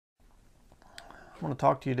I want to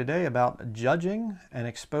talk to you today about judging and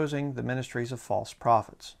exposing the ministries of false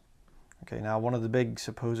prophets. Okay, now one of the big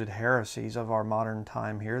supposed heresies of our modern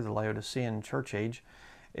time here, the Laodicean church age,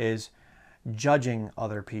 is judging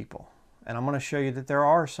other people. And I'm going to show you that there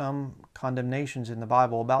are some condemnations in the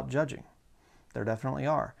Bible about judging. There definitely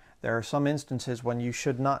are. There are some instances when you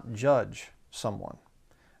should not judge someone.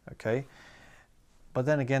 Okay? But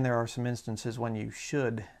then again, there are some instances when you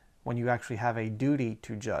should, when you actually have a duty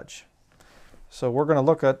to judge. So we're going to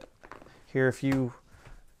look at here, if you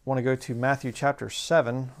want to go to Matthew chapter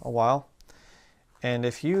 7 a while, and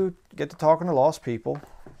if you get to talking to lost people,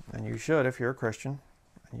 and you should if you're a Christian,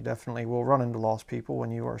 and you definitely will run into lost people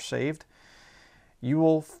when you are saved, you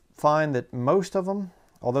will find that most of them,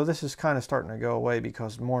 although this is kind of starting to go away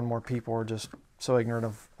because more and more people are just so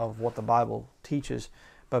ignorant of what the Bible teaches,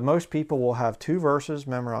 but most people will have two verses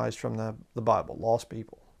memorized from the Bible, lost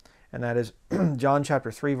people. And that is John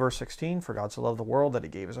chapter 3, verse 16, "For God so loved the world that he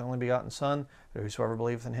gave his only begotten Son, that whosoever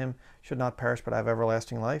believeth in him should not perish but have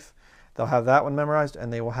everlasting life." They'll have that one memorized,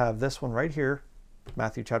 and they will have this one right here,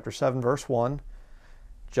 Matthew chapter 7, verse 1,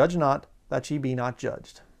 "Judge not, that ye be not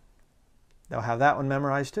judged." They'll have that one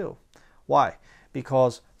memorized too. Why?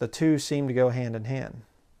 Because the two seem to go hand in hand.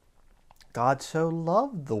 God so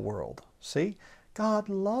loved the world. See? God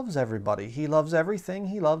loves everybody. He loves everything.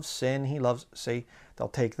 He loves sin. He loves, see, they'll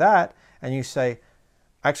take that and you say,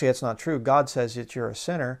 actually, that's not true. God says that you're a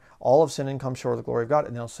sinner. All of sin and come short of the glory of God.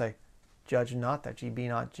 And they'll say, "Judge not that ye be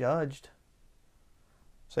not judged."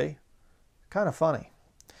 See? Kind of funny.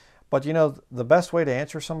 But you know, the best way to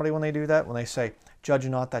answer somebody when they do that, when they say, "Judge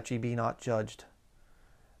not that ye be not judged,"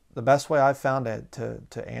 the best way I've found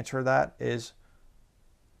to answer that is,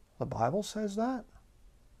 the Bible says that?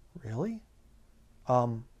 Really?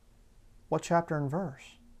 What chapter and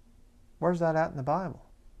verse? Where's that at in the Bible?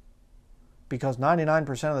 Because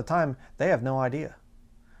 99% of the time, they have no idea.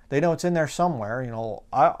 They know it's in there somewhere. You know,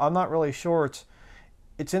 I'm not really sure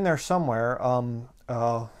it's in there somewhere.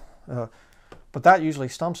 But that usually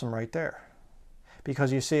stumps them right there.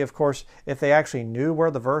 Because you see, of course, if they actually knew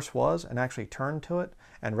where the verse was and actually turned to it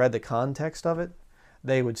and read the context of it,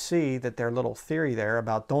 they would see that their little theory there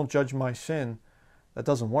about "don't judge my sin," that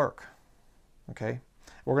doesn't work. Okay?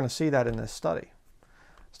 We're going to see that in this study.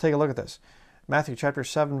 Let's take a look at this. Matthew chapter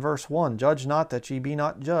 7, verse 1, "Judge not that ye be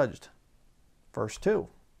not judged." Verse 2,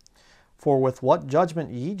 "For with what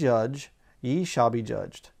judgment ye judge, ye shall be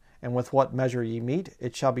judged. And with what measure ye mete,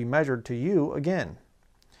 it shall be measured to you again.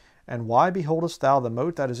 And why beholdest thou the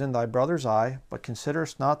mote that is in thy brother's eye, but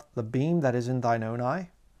considerest not the beam that is in thine own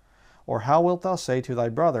eye? Or how wilt thou say to thy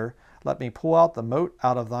brother, Let me pull out the mote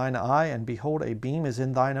out of thine eye, and behold, a beam is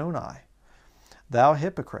in thine own eye? Thou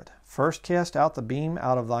hypocrite, first cast out the beam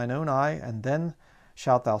out of thine own eye, and then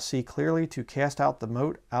shalt thou see clearly to cast out the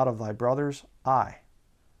mote out of thy brother's eye."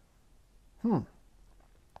 In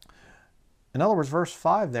other words, verse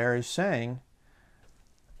 5 there is saying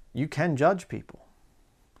you can judge people.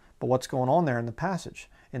 But what's going on there in the passage?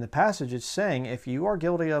 In the passage, it's saying if you are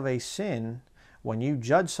guilty of a sin, when you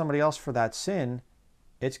judge somebody else for that sin,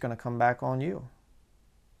 it's going to come back on you.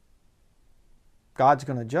 God's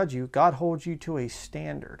going to judge you. God holds you to a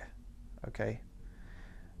standard. Okay?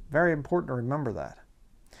 Very important to remember that.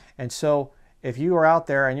 And so, if you are out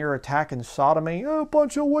there and you're attacking sodomy, "Oh, a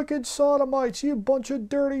bunch of wicked sodomites, you bunch of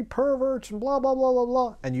dirty perverts," and blah, blah, blah, blah,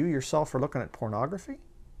 blah, and you yourself are looking at pornography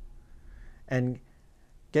and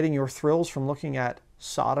getting your thrills from looking at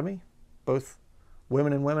sodomy, both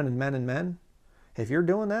women and women and men, if you're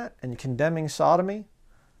doing that and condemning sodomy,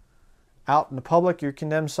 out in the public you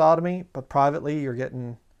condemn sodomy, but privately you're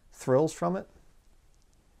getting thrills from it,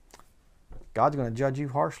 God's going to judge you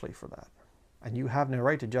harshly for that. And you have no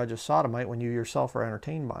right to judge a sodomite when you yourself are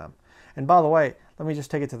entertained by them. And by the way, let me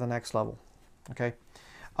just take it to the next level. Okay?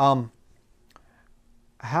 How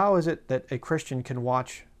is it that a Christian can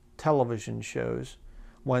watch television shows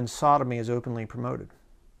when sodomy is openly promoted?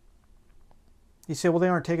 You say, well, they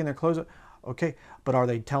aren't taking their clothes off. Okay, but are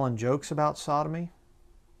they telling jokes about sodomy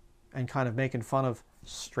and kind of making fun of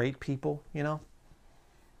straight people, you know?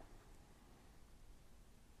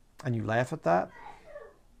 And you laugh at that?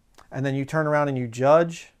 And then you turn around and you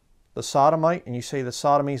judge the sodomite and you say the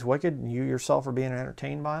sodomy is wicked and you yourself are being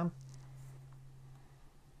entertained by him?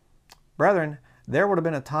 Brethren, there would have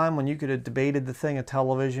been a time when you could have debated the thing of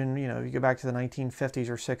television. You know, you go back to the 1950s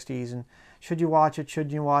or 60s and should you watch it?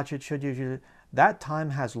 Should you watch it? Should you? That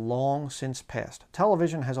time has long since passed.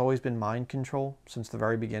 Television has always been mind control since the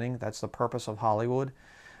very beginning. That's the purpose of Hollywood.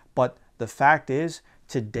 But the fact is,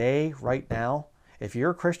 today, right now, if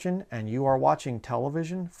you're a Christian and you are watching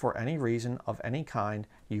television for any reason of any kind,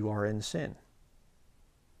 you are in sin.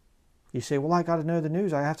 You say, well, I got to know the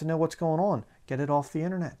news. I have to know what's going on. Get it off the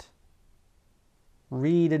internet.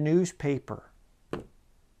 Read a newspaper.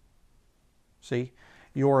 See,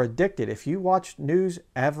 you're addicted. If you watch news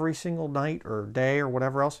every single night or day or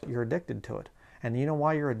whatever else, you're addicted to it. And you know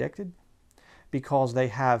why you're addicted? Because they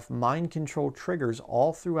have mind control triggers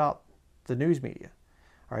all throughout the news media.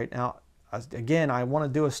 All right, now, again, I want to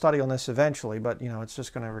do a study on this eventually, but, it's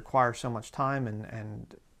just going to require so much time,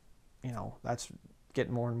 and that's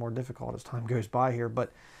getting more and more difficult as time goes by here.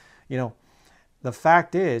 But, the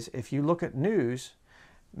fact is, if you look at news,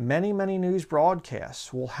 many news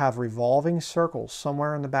broadcasts will have revolving circles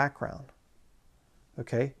somewhere in the background,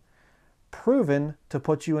 okay, proven to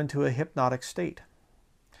put you into a hypnotic state.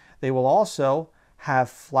 They will also have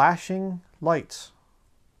flashing lights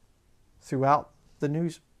throughout the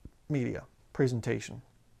news media presentation.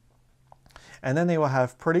 And then they will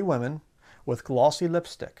have pretty women with glossy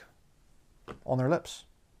lipstick on their lips,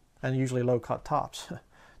 and usually low-cut tops,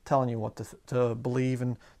 telling you what to believe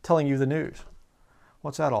and telling you the news.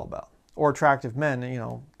 What's that all about? Or attractive men,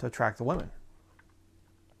 to attract the women.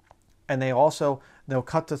 And they'll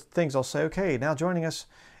cut to things. They'll say, okay, now joining us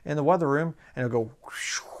in the weather room, and it'll go,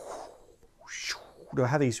 they'll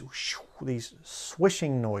have these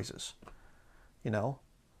swishing noises,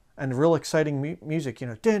 and real exciting music,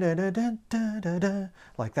 da, da, da, da, da, da, da,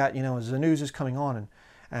 like that, as the news is coming on.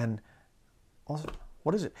 And also,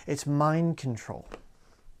 what is it? It's mind control.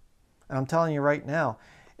 And I'm telling you right now,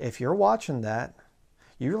 if you're watching that,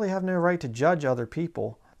 you really have no right to judge other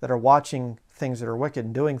people that are watching things that are wicked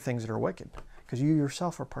and doing things that are wicked, because you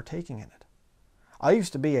yourself are partaking in it. I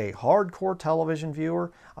used to be a hardcore television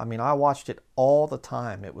viewer. I mean, I watched it all the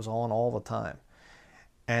time. It was on all the time.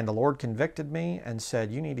 And the Lord convicted me and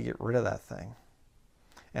said, you need to get rid of that thing.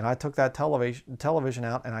 And I took that television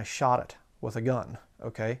out and I shot it with a gun,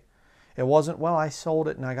 okay? It wasn't, well, I sold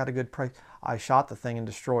it and I got a good price. I shot the thing and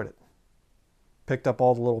destroyed it. Picked up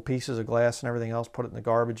all the little pieces of glass and everything else, put it in the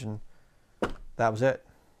garbage, and that was it.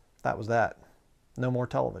 That was that. No more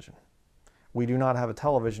television. We do not have a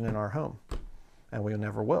television in our home, and we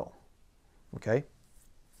never will. Okay?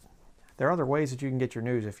 There are other ways that you can get your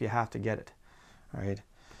news if you have to get it. All right?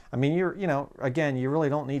 I mean, again, you really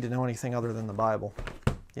don't need to know anything other than the Bible.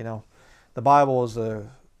 The Bible is the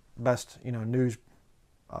best, news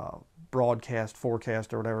broadcast,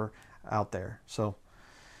 forecast, or whatever out there. So,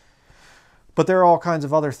 but there are all kinds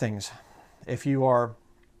of other things. If you are,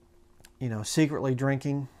 secretly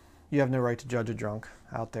drinking, you have no right to judge a drunk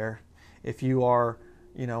out there. If you are,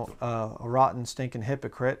 a rotten, stinking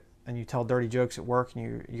hypocrite, and you tell dirty jokes at work,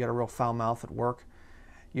 and you got a real foul mouth at work,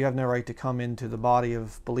 you have no right to come into the body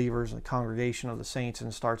of believers, the congregation of the saints,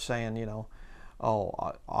 and start saying,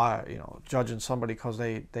 judging somebody because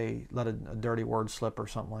they let a dirty word slip or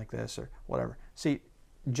something like this or whatever. See,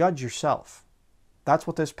 judge yourself. That's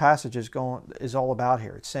what this passage is all about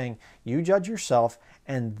here. It's saying you judge yourself,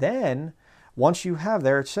 and then once you have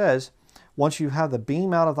there, it says, once you have the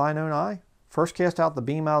beam out of thine own eye, first cast out the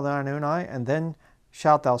beam out of thine own eye, and then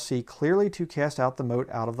shalt thou see clearly to cast out the mote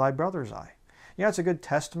out of thy brother's eye. It's a good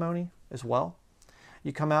testimony as well.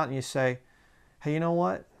 You come out and you say, hey, you know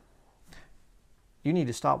what? You need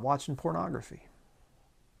to stop watching pornography.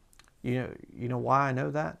 You know why I know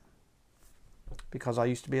that? Because I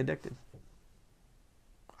used to be addicted.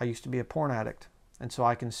 I used to be a porn addict. And so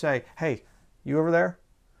I can say, hey, you over there?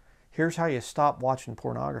 Here's how you stop watching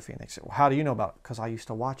pornography. And they say, well, how do you know about it? Because I used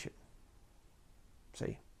to watch it.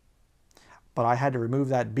 See? But I had to remove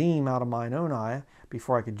that beam out of mine own eye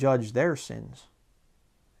before I could judge their sins.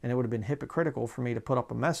 And it would have been hypocritical for me to put up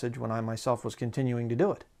a message when I myself was continuing to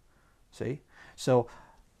do it. See? So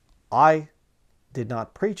I did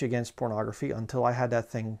not preach against pornography until I had that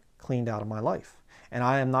thing cleaned out of my life. And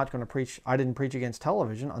I am not going to preach, I didn't preach against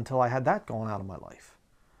television until I had that going out of my life.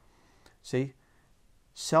 See?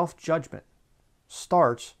 Self-judgment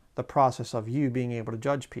starts the process of you being able to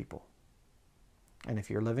judge people. And if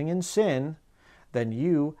you're living in sin, then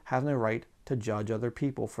you have no right to judge other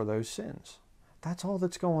people for those sins. That's all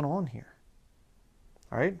that's going on here.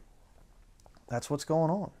 All right? That's what's going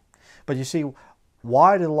on. But you see,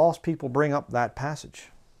 why do lost people bring up that passage?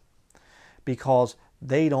 Because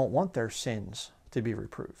they don't want their sins to be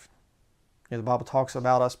reproved. The Bible talks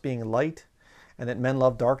about us being light and that men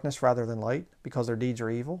love darkness rather than light because their deeds are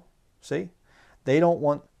evil. See? They don't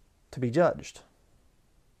want to be judged.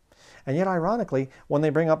 And yet, ironically, when they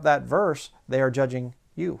bring up that verse, they are judging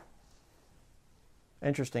you.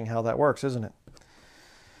 Interesting how that works, isn't it?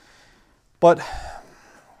 But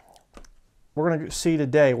we're going to see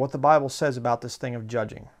today what the Bible says about this thing of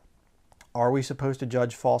judging. Are we supposed to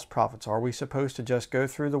judge false prophets? Are we supposed to just go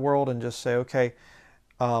through the world and just say, okay,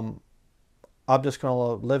 I'm just going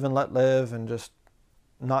to live and let live and just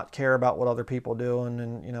not care about what other people do.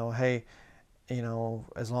 And you know, hey, you know,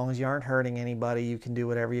 as long as you aren't hurting anybody, you can do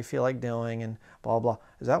whatever you feel like doing and blah, blah.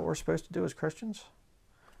 Is that what we're supposed to do as Christians?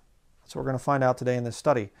 That's what we're going to find out today in this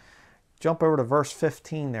study. Jump over to verse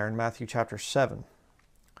 15 there in Matthew chapter 7.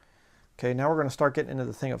 Okay, now we're going to start getting into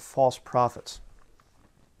the thing of false prophets.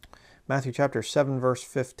 Matthew chapter 7 verse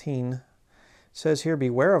 15 says here,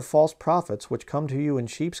 "Beware of false prophets, which come to you in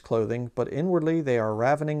sheep's clothing, but inwardly they are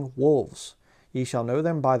ravening wolves. Ye shall know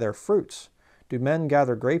them by their fruits. Do men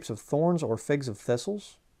gather grapes of thorns or figs of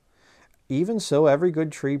thistles? Even so every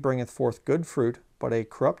good tree bringeth forth good fruit, but a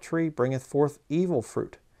corrupt tree bringeth forth evil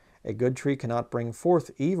fruit. A good tree cannot bring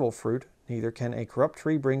forth evil fruit, neither can a corrupt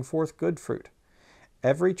tree bring forth good fruit.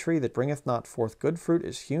 Every tree that bringeth not forth good fruit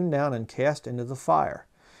is hewn down and cast into the fire.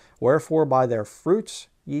 Wherefore by their fruits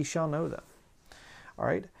ye shall know them." All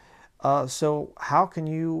right. So how can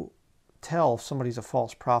you tell if somebody's a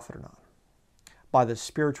false prophet or not? By the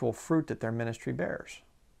spiritual fruit that their ministry bears.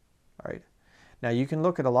 All right. Now you can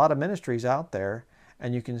look at a lot of ministries out there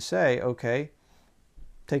and you can say, okay,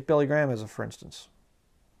 take Billy Graham as a for instance.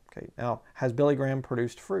 Okay. Now, has Billy Graham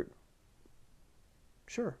produced fruit?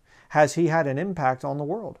 Sure. Has he had an impact on the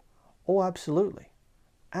world? Oh, absolutely.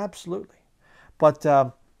 Absolutely. But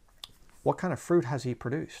what kind of fruit has he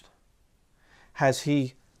produced? Has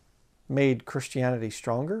he made Christianity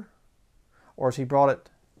stronger? Or has he brought it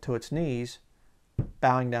to its knees,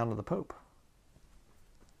 bowing down to the Pope?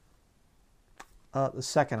 The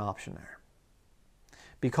second option there.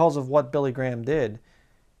 Because of what Billy Graham did,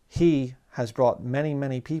 he has brought many,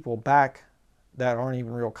 many people back that aren't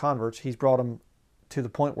even real converts. He's brought them to the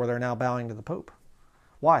point where they're now bowing to the Pope.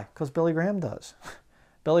 Why? Because Billy Graham does.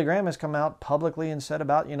 Billy Graham has come out publicly and said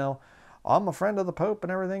about, you know, I'm a friend of the Pope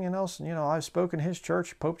and everything else. And, you know, I've spoken his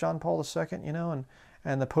church, Pope John Paul II, you know,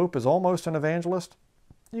 and the Pope is almost an evangelist.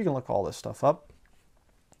 You can look all this stuff up,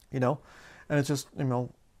 you know, and it's just, you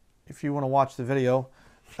know, if you want to watch the video,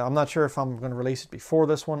 I'm not sure if I'm going to release it before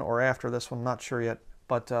this one or after this one, not sure yet,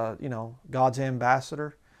 but, you know, God's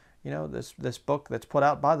Ambassador, you know, this book that's put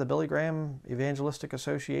out by the Billy Graham Evangelistic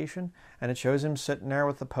Association, and it shows him sitting there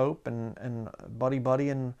with the Pope and buddy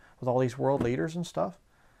and with all these world leaders and stuff.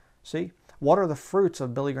 See, what are the fruits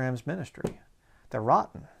of Billy Graham's ministry? They're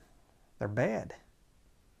rotten. They're bad.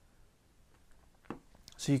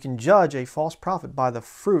 So you can judge a false prophet by the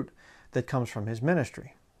fruit that comes from his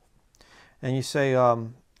ministry. And you say,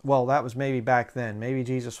 well, that was maybe back then. Maybe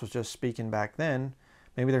Jesus was just speaking back then.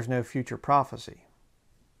 Maybe there's no future prophecy.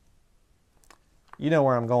 You know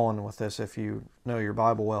where I'm going with this if you know your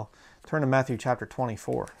Bible well. Turn to Matthew chapter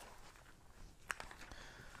 24.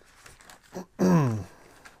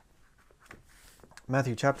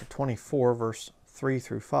 Matthew chapter 24, verse 3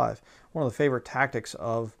 through 5. One of the favorite tactics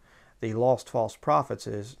of the lost false prophets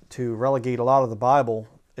is to relegate a lot of the Bible,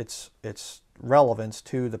 its relevance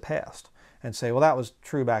to the past, and say, well, that was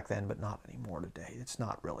true back then, but not anymore today. It's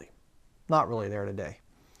not really there today.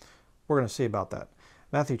 We're going to see about that.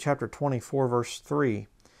 Matthew chapter 24, verse 3.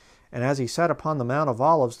 "And as he sat upon the Mount of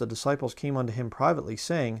Olives, the disciples came unto him privately,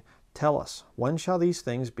 saying, Tell us, when shall these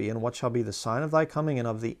things be, and what shall be the sign of thy coming and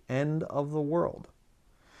of the end of the world?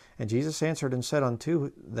 And Jesus answered and said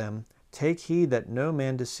unto them, Take heed that no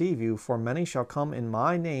man deceive you, for many shall come in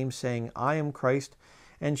my name, saying, I am Christ,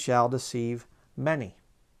 and shall deceive many."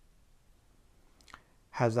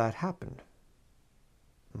 Has that happened?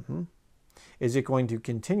 Is it going to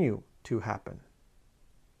continue to happen?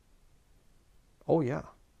 Oh, yeah.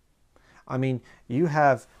 I mean, you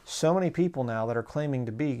have so many people now that are claiming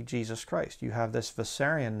to be Jesus Christ. You have this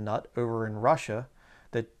Vissarion nut over in Russia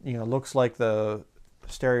that, you know, looks like the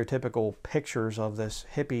stereotypical pictures of this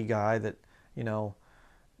hippie guy that, you know,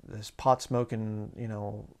 this pot-smoking, you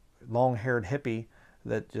know, long-haired hippie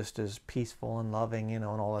that just is peaceful and loving, you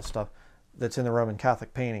know, and all that stuff that's in the Roman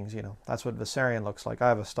Catholic paintings, you know. That's what Vissarion looks like. I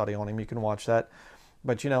have a study on him. You can watch that.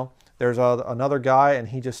 But, you know, there's another guy, and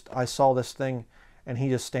I saw this thing, and he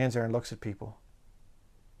just stands there and looks at people.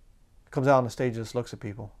 Comes out on the stage and just looks at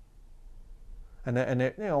people. And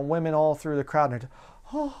you know, women all through the crowd, and they're just,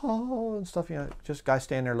 oh, and stuff, you know, just guy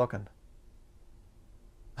standing there looking.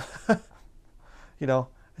 You know,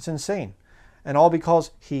 it's insane. And all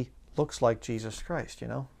because he looks like Jesus Christ, you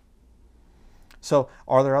know. So,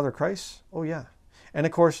 are there other Christs? Oh, yeah. And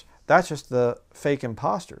of course, that's just the fake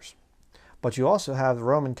imposters. But you also have the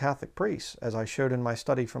Roman Catholic priests, as I showed in my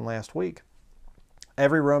study from last week.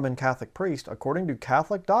 Every Roman Catholic priest, according to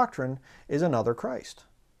Catholic doctrine, is another Christ.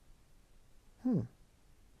 And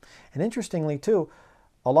interestingly, too,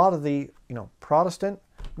 a lot of the, you know, Protestant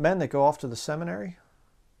men that go off to the seminary,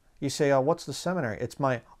 you say, what's the seminary? It's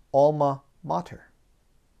my alma mater.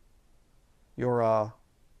 Your,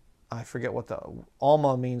 I forget what the,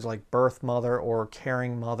 alma means, like birth mother or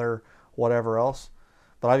caring mother, whatever else.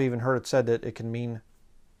 But I've even heard it said that it can mean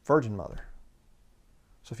virgin mother.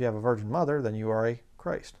 So if you have a virgin mother, then you are a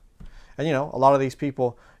Christ. And you know, a lot of these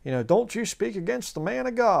people, you know, don't you speak against the man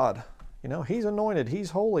of God. You know, he's anointed,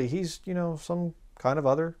 he's holy, he's, you know, some kind of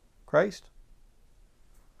other Christ.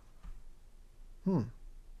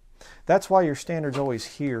 That's why your standard's always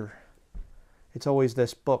here. It's always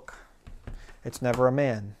this book. It's never a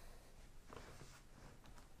man.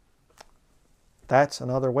 That's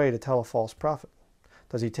another way to tell a false prophet.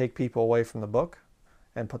 Does he take people away from the book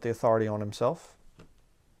and put the authority on himself?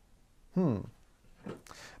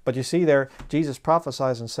 But you see there, Jesus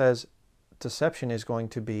prophesies and says deception is going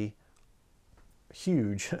to be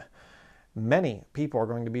huge. Many people are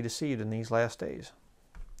going to be deceived in these last days.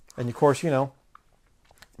 And of course, you know,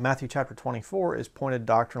 Matthew chapter 24 is pointed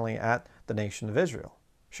doctrinally at the nation of Israel.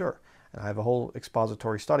 Sure. And I have a whole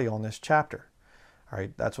expository study on this chapter. All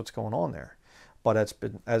right, that's what's going on there. But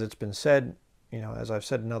as it's been said, you know, as I've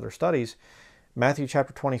said in other studies, Matthew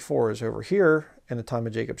chapter 24 is over here in the time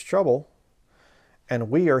of Jacob's trouble, and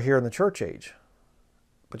we are here in the church age.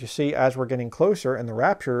 But you see, as we're getting closer, and the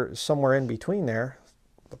rapture is somewhere in between there,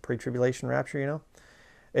 the pre-tribulation rapture, you know,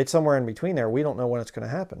 it's somewhere in between there. We don't know when it's going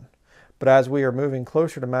to happen. But as we are moving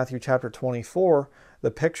closer to Matthew chapter 24,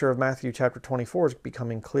 the picture of Matthew chapter 24 is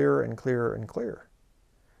becoming clearer and clearer and clearer.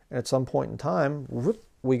 And at some point in time, whoop,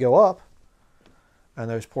 we go up, and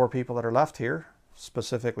those poor people that are left here,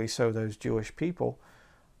 specifically so those Jewish people,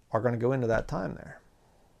 are going to go into that time there.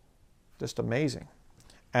 Just amazing.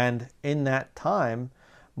 And in that time,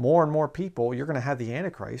 more and more people, you're going to have the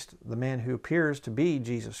Antichrist, the man who appears to be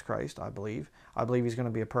Jesus Christ, I believe. I believe he's going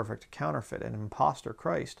to be a perfect counterfeit, an imposter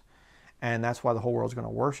Christ. And that's why the whole world's going to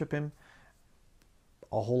worship him.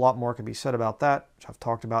 A whole lot more could be said about that, which I've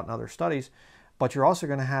talked about in other studies. But you're also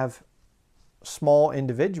going to have small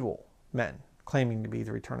individual men claiming to be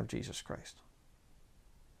the return of Jesus Christ.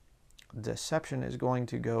 Deception is going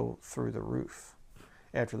to go through the roof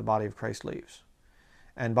after the body of Christ leaves.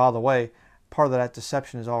 And by the way, part of that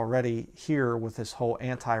deception is already here with this whole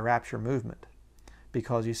anti-rapture movement.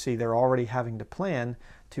 Because you see, they're already having to plan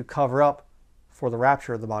to cover up for the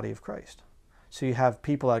rapture of the body of Christ. So you have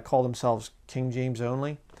people that call themselves King James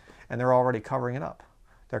only, and they're already covering it up.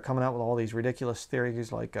 They're coming out with all these ridiculous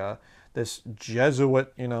theories like this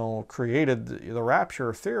Jesuit, you know, created the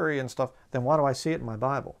rapture theory and stuff. Then why do I see it in my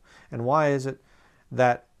Bible? And why is it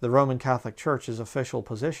that the Roman Catholic Church's official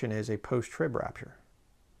position is a post-trib rapture?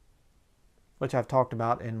 Which I've talked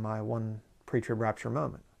about in my one pre-trib rapture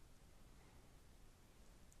moment.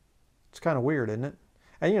 It's kind of weird, isn't it?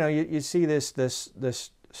 And you know, you see this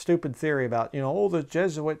stupid theory about, you know, oh, the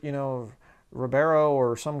Jesuit, you know, Ribeiro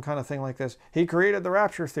or some kind of thing like this, he created the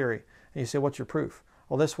rapture theory. And you say, what's your proof?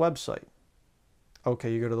 Well, this website.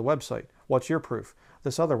 Okay, you go to the website. What's your proof?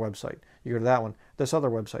 This other website. You go to that one. This other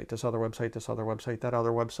website, this other website, this other website, that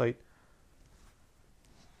other website.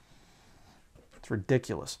 It's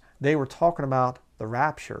ridiculous. They were talking about the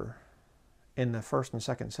rapture in the 1st and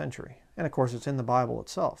 2nd century. And of course, it's in the Bible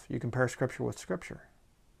itself. You compare Scripture with Scripture.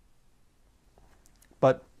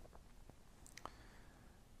 But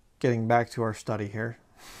getting back to our study here,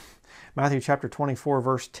 Matthew chapter 24,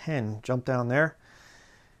 verse 10, jump down there.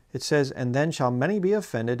 It says, "And then shall many be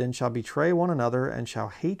offended, and shall betray one another, and shall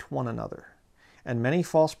hate one another. And many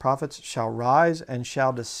false prophets shall rise, and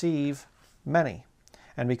shall deceive many.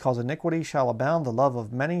 And because iniquity shall abound, the love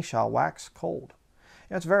of many shall wax cold."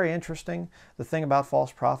 You know, it's very interesting, the thing about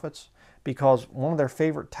false prophets, because one of their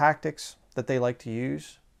favorite tactics that they like to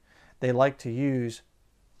use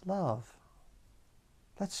love.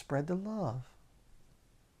 Let's spread the love.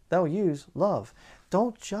 They'll use love.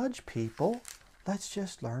 Don't judge people. Let's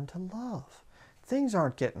just learn to love. Things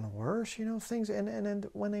aren't getting worse, you know, things, and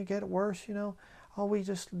when they get worse, you know, oh, we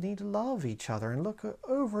just need to love each other and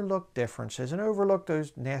overlook differences and overlook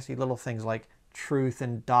those nasty little things like truth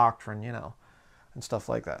and doctrine, you know, and stuff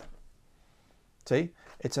like that. See,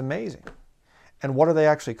 it's amazing. And what are they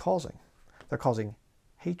actually causing? They're causing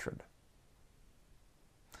hatred.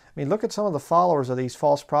 I mean, look at some of the followers of these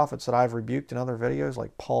false prophets that I've rebuked in other videos,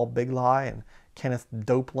 like Paul Biglie and Kenneth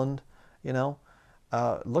Dopeland, you know.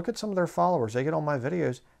 Look at some of their followers. They get on my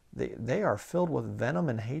videos. They are filled with venom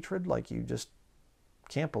and hatred like you just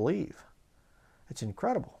can't believe. It's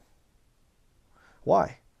incredible.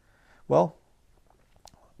 Why? Well,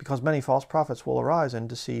 because many false prophets will arise and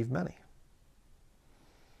deceive many.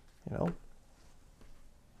 You know?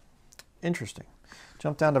 Interesting.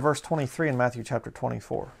 Jump down to verse 23 in Matthew chapter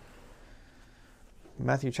 24.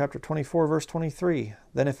 Matthew chapter 24, verse 23.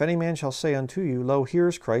 Then if any man shall say unto you, Lo, here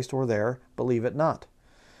is Christ, or there, believe it not.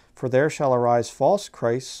 For there shall arise false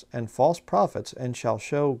Christs and false prophets, and shall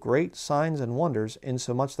show great signs and wonders,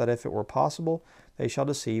 insomuch that if it were possible, they shall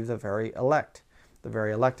deceive the very elect. The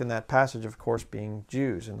very elect in that passage, of course, being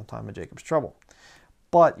Jews in the time of Jacob's trouble.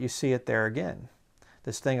 But you see it there again.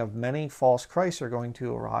 This thing of many false Christs are going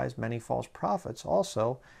to arise, many false prophets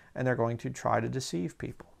also, and they're going to try to deceive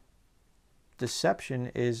people.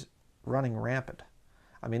 Deception is running rampant.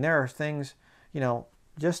 I mean, there are things,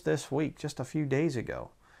 just this week, just a few days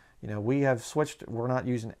ago, we have switched, we're not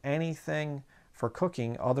using anything for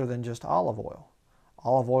cooking other than just olive oil.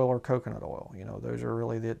 Olive oil or coconut oil, those are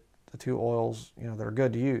really the two oils, that are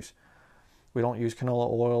good to use. We don't use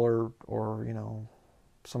canola oil or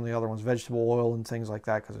some of the other ones, vegetable oil and things like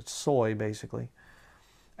that, because it's soy basically.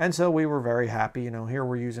 And so we were very happy, here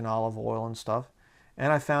we're using olive oil and stuff.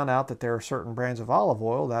 And I found out that there are certain brands of olive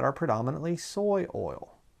oil that are predominantly soy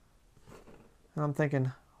oil. And I'm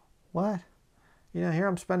thinking, what? Here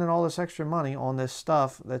I'm spending all this extra money on this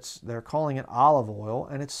stuff they're calling it olive oil,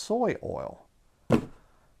 and it's soy oil. And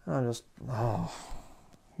I'm just,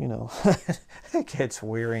 it gets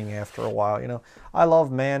wearying after a while. I love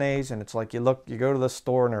mayonnaise, and it's like you go to the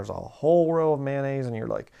store and there's a whole row of mayonnaise, and you're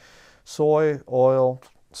like, soy oil,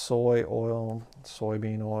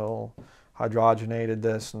 soybean oil, hydrogenated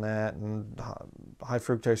this and that, and high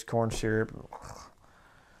fructose corn syrup.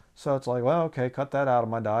 So it's like, well, okay, cut that out of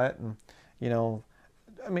my diet. And,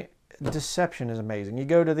 deception is amazing. You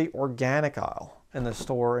go to the organic aisle in the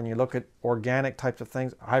store and you look at organic types of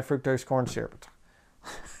things, high fructose corn syrup.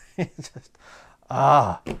 It's just,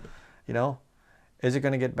 is it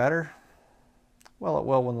going to get better? Well, it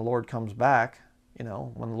will when the Lord comes back.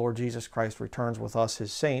 When the Lord Jesus Christ returns with us,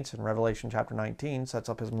 his saints, in Revelation chapter 19, sets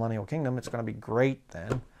up his millennial kingdom, it's going to be great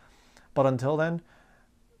then. But until then,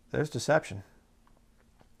 there's deception.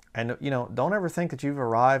 And, don't ever think that you've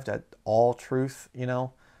arrived at all truth,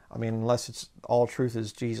 unless it's all truth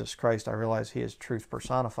is Jesus Christ. I realize he is truth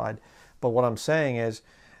personified. But what I'm saying is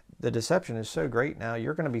the deception is so great now,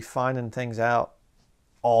 you're going to be finding things out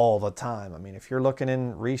all the time. If you're looking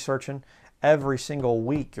in, researching, every single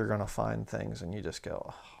week you're going to find things, and you just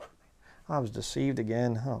go, oh, I was deceived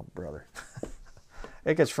again. Oh, brother.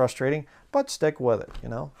 It gets frustrating, but stick with it,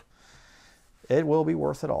 It will be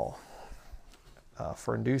worth it all.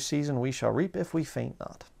 For in due season we shall reap if we faint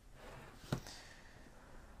not.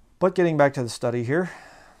 But getting back to the study here,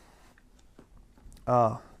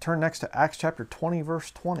 turn next to Acts chapter 20,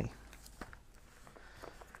 verse 20.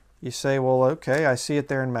 You say, well, okay, I see it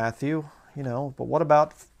there in Matthew, but what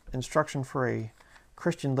about instruction for a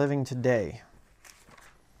Christian living today?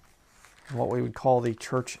 What we would call the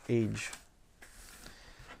church age.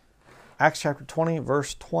 Acts chapter 20,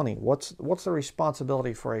 verse 20. What's the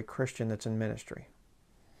responsibility for a Christian that's in ministry?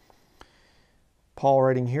 Paul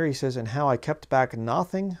writing here, he says, and how I kept back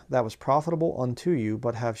nothing that was profitable unto you,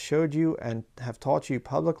 but have showed you and have taught you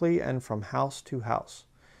publicly and from house to house.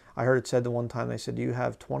 I heard it said the one time, they said, you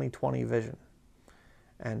have 20/20 vision.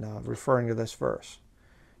 And referring to this verse,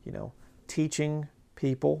 teaching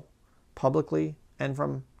people publicly and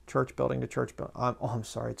from church building to church building. I'm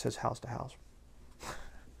sorry, it says house to house.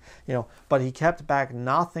 But he kept back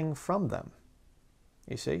nothing from them.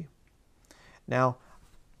 You see? Now,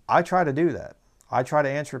 I try to do that. I try to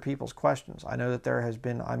answer people's questions. I know that there has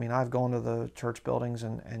been, I've gone to the church buildings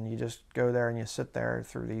and you just go there and you sit there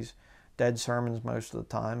through these dead sermons most of the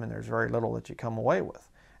time, and there's very little that you come away with.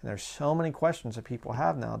 And there's so many questions that people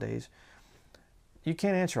have nowadays. You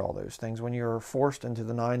can't answer all those things when you're forced into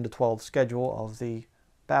the 9 to 12 schedule of the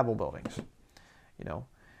Bible buildings.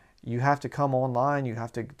 You have to come online. You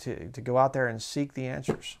have to go out there and seek the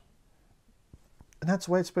answers. And that's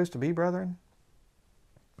the way it's supposed to be, brethren.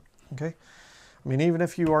 Okay? Even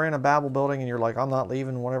if you are in a Bible building and you're like, I'm not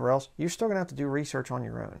leaving, whatever else, you're still going to have to do research on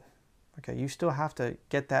your own. Okay? You still have to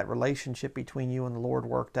get that relationship between you and the Lord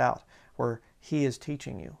worked out, where he is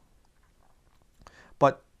teaching you.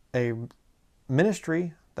 But a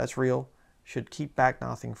ministry that's real should keep back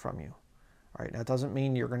nothing from you. All right? That doesn't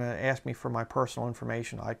mean you're going to ask me for my personal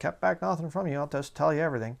information. I kept back nothing from you. I'll just tell you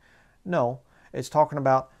everything. No, it's talking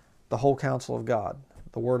about the whole counsel of God,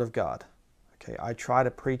 the Word of God. Okay? I try to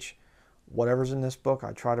preach whatever's in this book.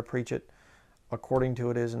 I try to preach it according to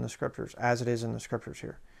it is in the Scriptures, as it is in the Scriptures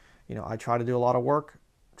here. I try to do a lot of work,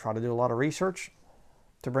 try to do a lot of research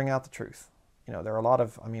to bring out the truth. There are a lot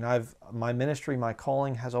of, my ministry, my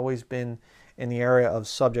calling has always been in the area of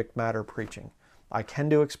subject matter preaching. I can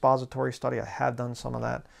do expository study. I have done some of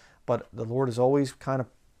that, but the Lord has always kind of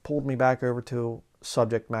pulled me back over to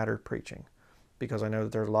subject matter preaching. because I know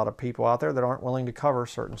that there's a lot of people out there that aren't willing to cover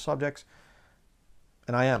certain subjects,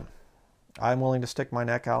 and I am. I'm willing to stick my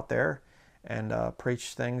neck out there and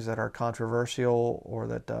preach things that are controversial or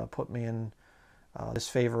that put me in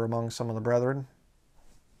disfavor among some of the brethren.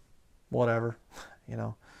 Whatever, you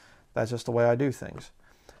know, that's just the way I do things.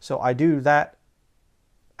 So I do that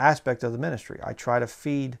aspect of the ministry. I try to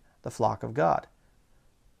feed the flock of God.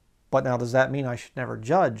 But now, does that mean I should never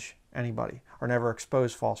judge anybody or never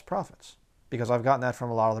expose false prophets? Because I've gotten that from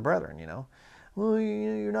a lot of the brethren, you know. Well,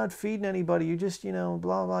 you're not feeding anybody. You just, you know,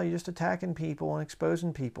 blah, blah. You're just attacking people and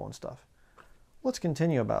exposing people and stuff. Let's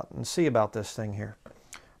continue about and see about this thing here.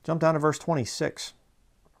 Jump down to verse 26.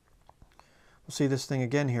 We'll see this thing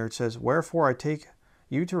again here. It says, "Wherefore I take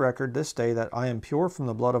you to record this day that I am pure from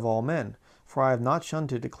the blood of all men, for I have not shunned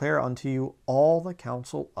to declare unto you all the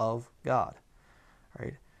counsel of God." All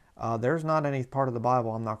right. There's not any part of the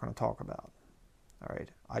Bible I'm not going to talk about. All right.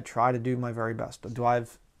 I try to do my very best. Do I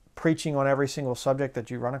have preaching on every single subject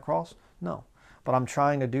that you run across? No. But I'm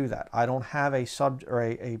trying to do that. I don't have a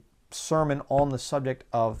sermon on the subject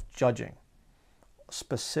of judging,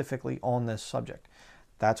 specifically on this subject.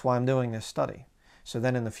 That's why I'm doing this study. So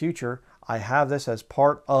then in the future, I have this as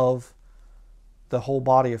part of the whole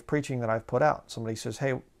body of preaching that I've put out. Somebody says,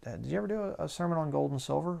 "Hey, did you ever do a sermon on gold and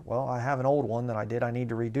silver?" Well, I have an old one that I did. I need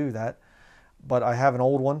to redo that. But I have an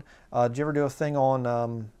old one. Did you ever do a thing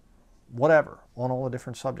on whatever, on all the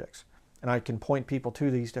different subjects? And I can point people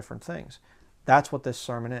to these different things. That's what this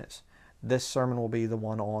sermon is. This sermon will be the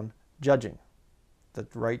one on judging. The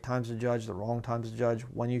right times to judge, the wrong times to judge,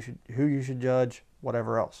 when you should, who you should judge,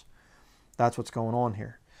 whatever else. That's what's going on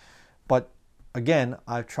here. But again,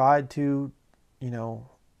 I've tried to, you know,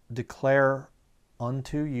 declare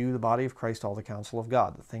unto you, the body of Christ, all the counsel of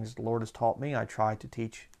God. The things the Lord has taught me, I try to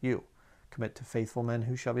teach you. Commit to faithful men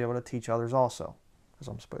who shall be able to teach others also, as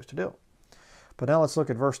I'm supposed to do. But now let's look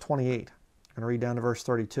at verse 28. I'm going to read down to verse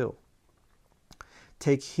 32.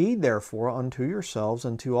 "Take heed therefore unto yourselves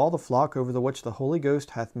and to all the flock over the which the Holy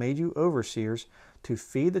Ghost hath made you overseers, to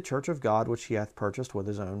feed the church of God which he hath purchased with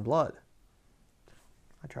his own blood."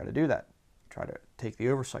 I try to do that. Try to take the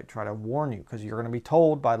oversight. Try to warn you, because you're going to be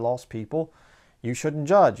told by lost people, you shouldn't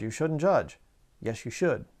judge. You shouldn't judge. Yes, you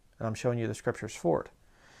should. And I'm showing you the scriptures for it.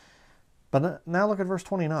 But now look at verse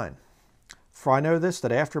 29. "For I know this,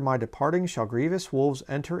 that after my departing shall grievous wolves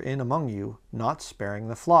enter in among you, not sparing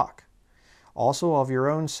the flock. Also of your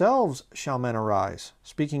own selves shall men arise,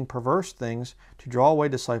 speaking perverse things, to draw away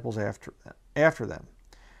disciples after them.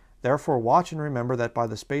 Therefore watch and remember that by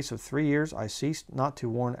the space of 3 years I ceased not to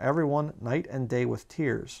warn everyone night and day with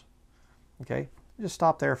tears." Okay, just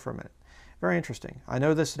stop there for a minute. Very interesting. "I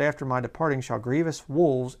know this, that after my departing shall grievous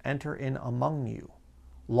wolves enter in among you."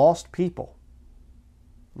 Lost people.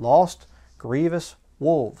 Lost, grievous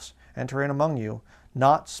wolves enter in among you,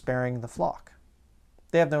 not sparing the flock.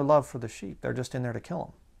 They have no love for the sheep. They're just in there to kill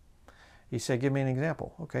them. You say, "Give me an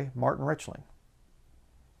example." Okay, Martin Richling.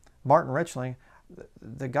 Martin Richling,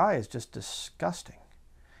 the guy is just disgusting.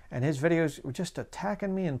 And his videos were just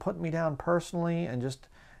attacking me and putting me down personally and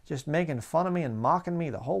just making fun of me and mocking me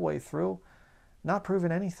the whole way through, not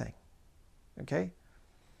proving anything. Okay?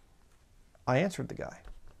 I answered the guy.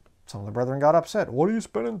 Some of the brethren got upset. "What are you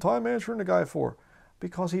spending time answering the guy for?"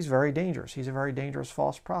 Because he's very dangerous. He's a very dangerous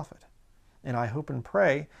false prophet. And I hope and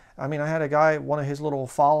pray. I mean, I had a guy, one of his little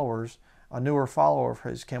followers, a newer follower of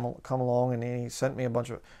his, come along, and he sent me a bunch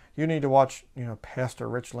of, "You need to watch, you know, Pastor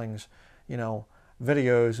Richling's, you know,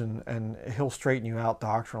 videos, and he'll straighten you out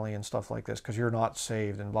doctrinally and stuff like this, because you're not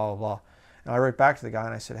saved," and blah, blah, blah. And I wrote back to the guy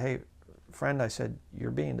and I said, "Hey, friend," I said,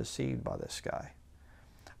 "you're being deceived by this guy.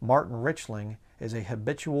 Martin Richling is a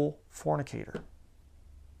habitual fornicator.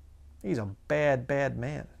 He's a bad, bad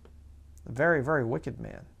man. A very, very wicked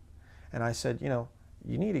man." And I said, "You know,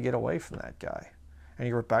 you need to get away from that guy." And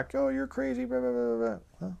he wrote back, "Oh, you're crazy, blah, blah, blah, blah."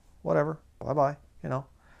 Well, whatever, bye-bye, you know.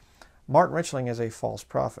 Martin Richling is a false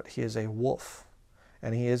prophet. He is a wolf.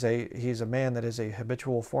 And he's a man that is a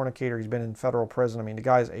habitual fornicator. He's been in federal prison. I mean, the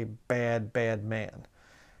guy's a bad, bad man.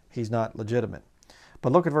 He's not legitimate.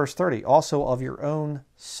 But look at verse 30. "Also of your own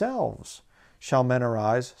selves shall men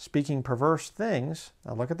arise, speaking perverse things,"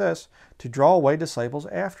 now look at this, "to draw away disciples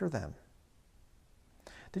after them."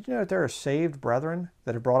 Did you know that there are saved brethren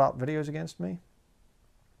that have brought out videos against me?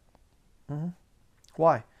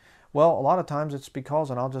 Why? Well, a lot of times it's because,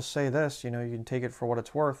 and I'll just say this, you know, you can take it for what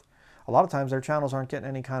it's worth, a lot of times their channels aren't getting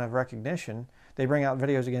any kind of recognition. They bring out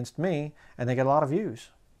videos against me, and they get a lot of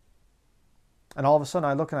views. And all of a sudden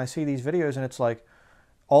I look and I see these videos, and it's like,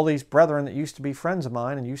 all these brethren that used to be friends of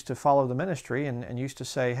mine and used to follow the ministry and used to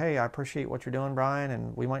say, "Hey, I appreciate what you're doing, Brian,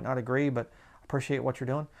 and we might not agree, but I appreciate what you're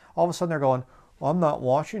doing." All of a sudden they're going, I'm not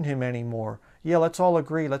watching him anymore. Yeah, let's all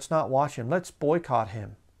agree. Let's not watch him. Let's boycott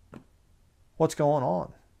him. What's going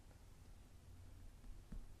on?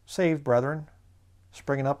 Saved brethren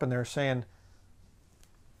springing up and they're saying,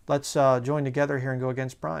 let's join together here and go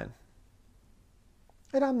against Brian.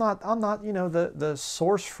 And I'm not, you know, the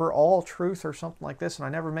source for all truth or something like this, and I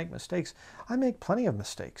never make mistakes. I make plenty of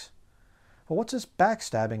mistakes. But what's this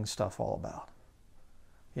backstabbing stuff all about?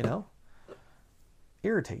 You know?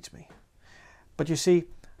 Irritates me. But you see,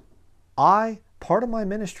 part of my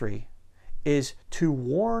ministry is to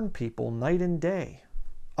warn people night and day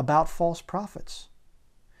about false prophets.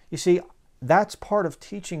 You see, that's part of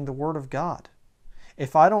teaching the Word of God.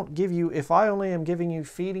 If I only am giving you,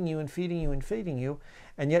 feeding you and feeding you and feeding you,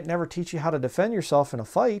 and yet never teach you how to defend yourself in a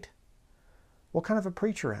fight, what kind of a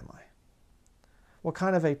preacher am I? What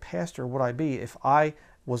kind of a pastor would I be if I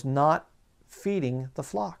was not feeding the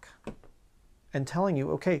flock and telling you,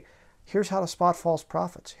 okay, here's how to spot false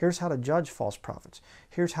prophets. Here's how to judge false prophets.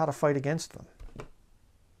 Here's how to fight against them.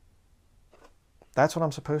 That's what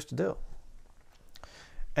I'm supposed to do.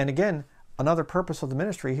 And again, another purpose of the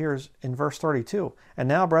ministry here is in verse 32. And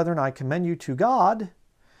now, brethren, I commend you to God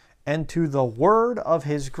and to the word of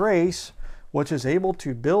his grace, which is able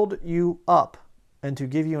to build you up and to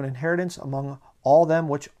give you an inheritance among all them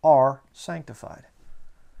which are sanctified.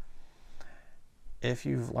 If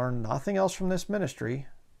you've learned nothing else from this ministry,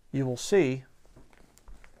 you will see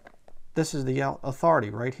this is the authority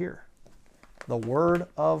right here. The Word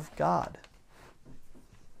of God.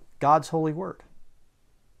 God's holy Word.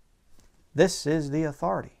 This is the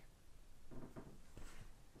authority.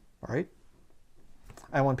 All right?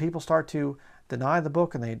 And when people start to deny the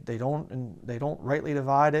book and they don't rightly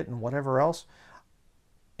divide it and whatever else,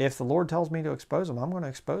 if the Lord tells me to expose them, I'm going to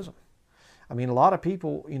expose them. I mean, a lot of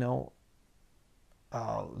people, you know,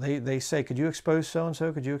 they say, could you expose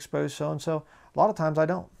so-and-so? Could you expose so-and-so? A lot of times I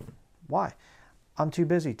don't. Why? I'm too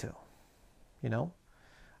busy to, you know.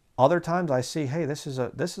 Other times I see, hey, this is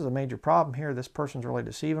a major problem here. This person's really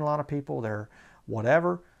deceiving a lot of people. They're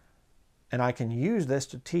whatever. And I can use this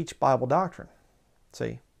to teach Bible doctrine.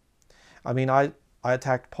 See? I mean, I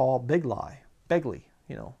attacked Paul Begley,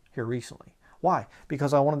 you know, here recently. Why?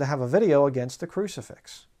 Because I wanted to have a video against the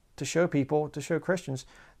crucifix to show people, to show Christians,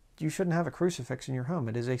 you shouldn't have a crucifix in your home.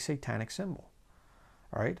 It is a satanic symbol.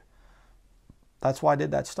 All right? That's why I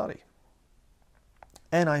did that study.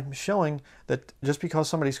 And I'm showing that just because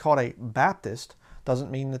somebody's called a Baptist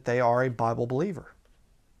doesn't mean that they are a Bible believer.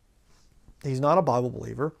 He's not a Bible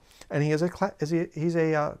believer, and he's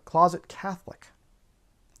a closet Catholic.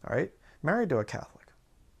 All right? Married to a Catholic.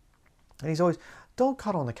 And he's always, don't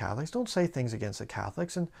cut on the Catholics. Don't say things against the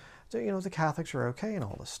Catholics. And, you know, the Catholics are okay and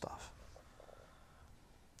all this stuff.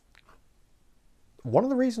 One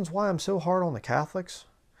of the reasons why I'm so hard on the Catholics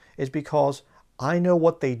is because I know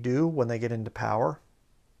what they do when they get into power.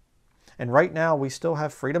 And right now we still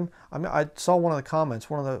have freedom. I mean, I saw one of the comments,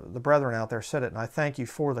 one of the brethren out there said it, and I thank you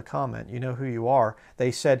for the comment. You know who you are.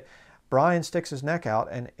 They said, Brian sticks his neck out,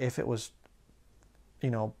 and if it was,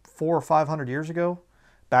 you know, 400 or 500 years ago,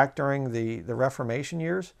 back during the Reformation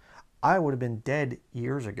years, I would have been dead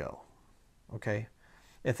years ago. Okay?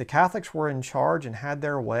 If the Catholics were in charge and had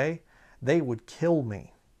their way, they would kill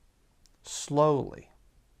me slowly,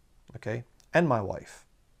 okay, and my wife.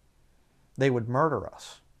 They would murder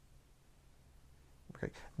us.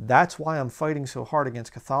 Okay, that's why I'm fighting so hard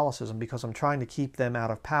against Catholicism, because I'm trying to keep them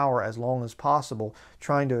out of power as long as possible,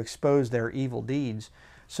 trying to expose their evil deeds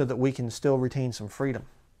so that we can still retain some freedom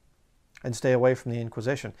and stay away from the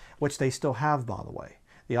Inquisition, which they still have, by the way.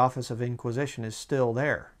 The Office of Inquisition is still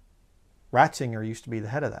there. Ratzinger used to be the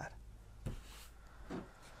head of that.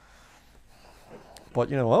 But,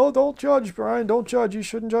 you know, oh, don't judge, Brian, don't judge. You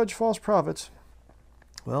shouldn't judge false prophets.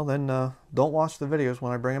 Well, then don't watch the videos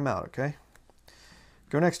when I bring them out, okay?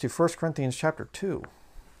 Go next to 1 Corinthians chapter 2.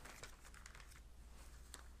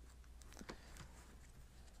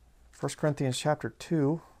 1 Corinthians chapter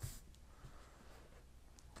 2,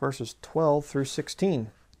 verses 12 through 16.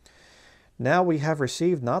 Now we have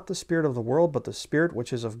received not the spirit of the world, but the Spirit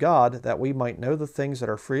which is of God, that we might know the things that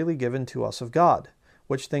are freely given to us of God.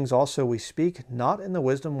 Which things also we speak, not in the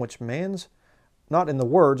words, which man's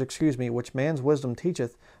wisdom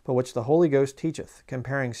teacheth, but which the Holy Ghost teacheth,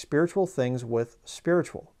 comparing spiritual things with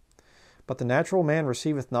spiritual. But the natural man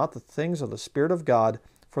receiveth not the things of the Spirit of God,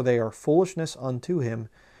 for they are foolishness unto him,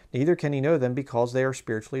 neither can he know them, because they are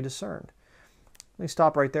spiritually discerned. Let me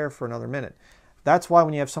stop right there for another minute. That's why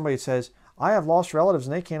when you have somebody that says, I have lost relatives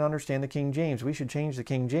and they can't understand the King James, we should change the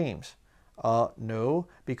King James. No,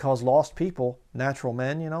 because lost people, natural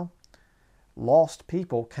men, you know, lost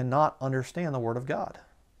people cannot understand the Word of God.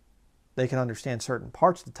 They can understand certain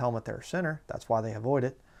parts to tell them that they're a sinner. That's why they avoid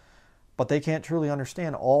it. But they can't truly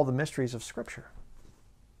understand all the mysteries of Scripture.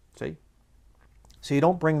 See? So you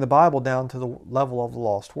don't bring the Bible down to the level of the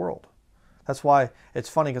lost world. That's why it's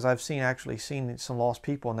funny, because I've actually seen some lost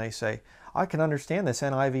people and they say, I can understand this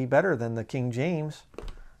NIV better than the King James.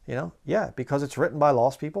 You know, yeah, because it's written by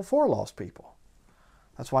lost people for lost people.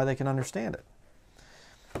 That's why they can understand it.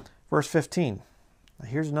 Verse 15. Now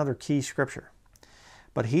here's another key scripture.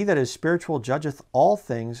 But he that is spiritual judgeth all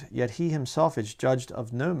things, yet he himself is judged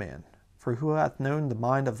of no man. For who hath known the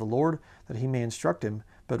mind of the Lord, that he may instruct him?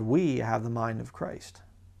 But we have the mind of Christ.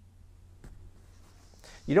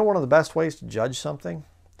 You know, one of the best ways to judge something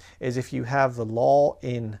is if you have the law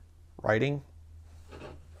in writing.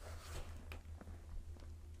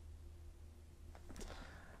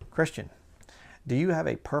 Christian, do you have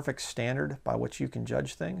a perfect standard by which you can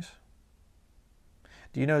judge things?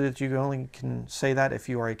 Do you know that you only can say that if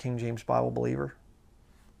you are a King James Bible believer?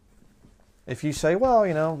 If you say, well,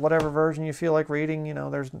 you know, whatever version you feel like reading, you know,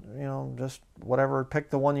 there's, you know, just whatever, pick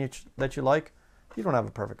the one that you like, you don't have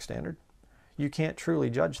a perfect standard. You can't truly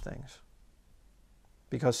judge things.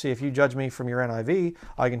 Because, see, if you judge me from your NIV,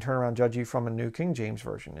 I can turn around and judge you from a New King James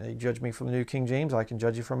Version. And you judge me from the New King James, I can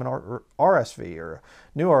judge you from an RSV or a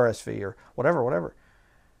New RSV or whatever.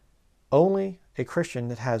 Only a Christian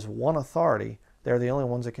that has one authority, they're the only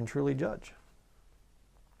ones that can truly judge.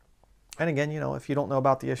 And again, you know, if you don't know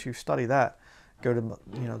about the issue, study that. Go to,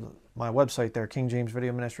 you know, my website there,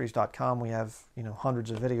 KingJamesVideoMinistries.com. We have, you know,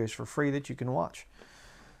 hundreds of videos for free that you can watch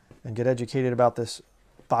and get educated about this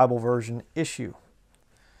Bible version issue.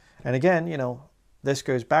 And again, you know, this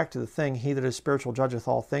goes back to the thing, he that is spiritual judgeth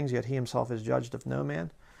all things, yet he himself is judged of no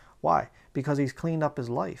man. Why? Because he's cleaned up his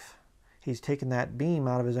life. He's taken that beam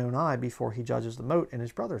out of his own eye before he judges the mote in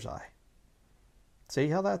his brother's eye. See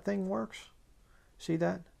how that thing works? See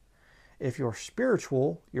that? If you're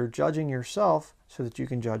spiritual, you're judging yourself so that you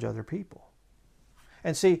can judge other people.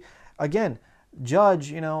 And see, again,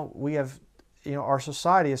 judge, you know, we have, you know, our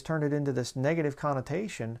society has turned it into this negative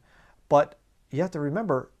connotation, but you have to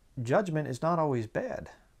remember, judgment is not always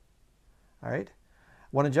bad. All right?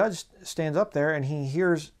 When a judge stands up there and he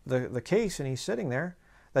hears the case and he's sitting there,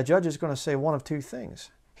 that judge is going to say one of two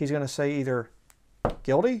things. He's going to say either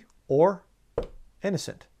guilty or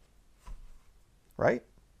innocent. Right?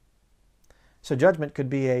 So judgment could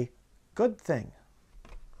be a good thing.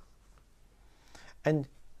 And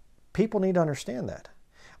people need to understand that.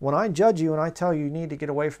 When I judge you and I tell you you need to get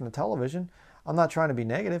away from the television, I'm not trying to be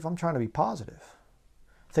negative, I'm trying to be positive.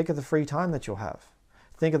 Think of the free time that you'll have.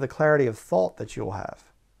 Think of the clarity of thought that you'll have.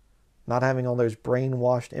 Not having all those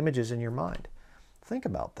brainwashed images in your mind. Think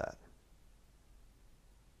about that.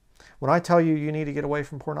 When I tell you you need to get away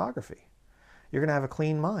from pornography, you're going to have a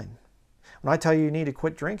clean mind. When I tell you you need to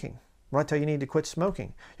quit drinking, when I tell you you need to quit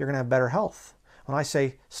smoking, you're going to have better health. When I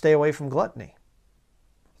say stay away from gluttony,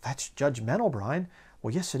 that's judgmental, Brian.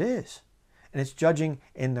 Well, yes, it is. And it's judging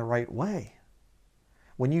in the right way.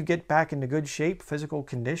 When you get back into good shape, physical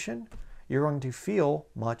condition, you're going to feel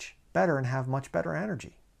much better and have much better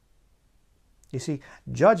energy. You see,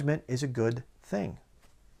 judgment is a good thing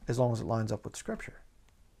as long as it lines up with Scripture.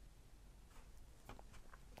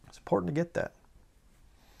 It's important to get that.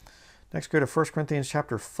 Next, go to 1 Corinthians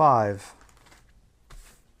chapter 5.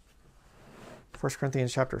 1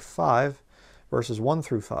 Corinthians chapter 5, verses 1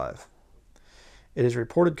 through 5. It is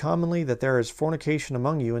reported commonly that there is fornication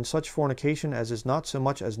among you, and such fornication as is not so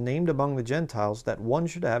much as named among the Gentiles, that one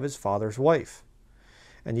should have his father's wife.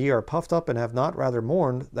 And ye are puffed up, and have not rather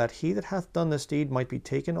mourned, that he that hath done this deed might be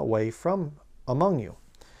taken away from among you.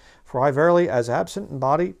 For I verily, as absent in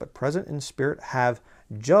body, but present in spirit, have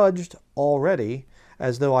judged already,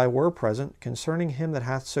 as though I were present, concerning him that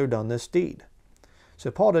hath so done this deed. So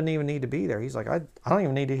Paul didn't even need to be there. He's like, I don't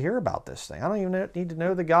even need to hear about this thing. I don't even need to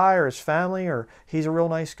know the guy or his family or he's a real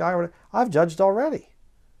nice guy or whatever. I've judged already.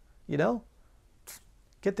 You know?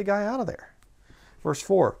 Get the guy out of there. Verse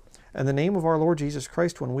 4. And the name of our Lord Jesus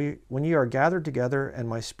Christ, when ye are gathered together, and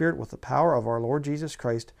my spirit with the power of our Lord Jesus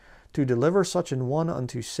Christ, to deliver such an one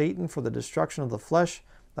unto Satan for the destruction of the flesh,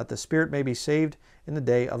 that the spirit may be saved in the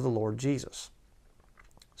day of the Lord Jesus.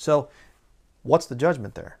 So, what's the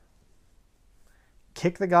judgment there?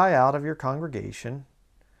 Kick the guy out of your congregation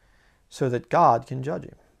so that God can judge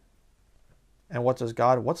him. And what's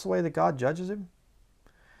the way that God judges him?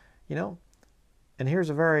 You know, and here's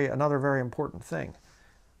another very important thing.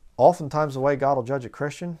 Oftentimes the way God will judge a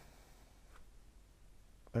Christian,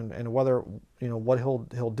 and whether, you know, what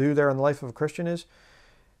he'll do there in the life of a Christian is,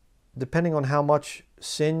 depending on how much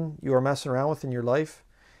sin you are messing around with in your life,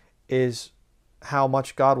 is how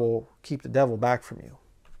much God will keep the devil back from you.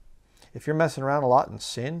 If you're messing around a lot in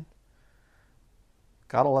sin,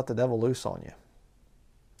 God will let the devil loose on you.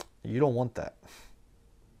 You don't want that.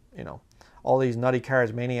 You know, all these nutty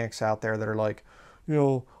charismaniacs out there that are like, you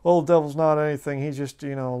know, oh, the devil's not anything. He's just,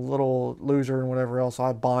 you know, a little loser and whatever else.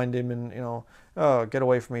 I bind him and, you know, oh, get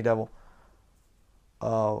away from me, devil.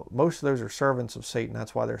 Most of those are servants of Satan.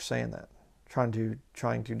 That's why they're saying that. Trying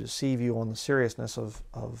to deceive you on the seriousness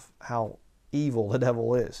of how evil the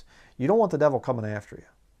devil is. You don't want the devil coming after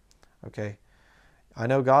you. Okay? I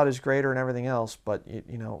know God is greater and everything else, but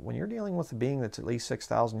you know, when you're dealing with a being that's at least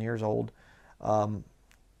 6,000 years old,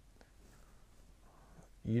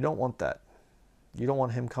 you don't want that. You don't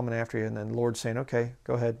want him coming after you and then the Lord saying, okay,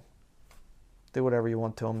 go ahead. Do whatever you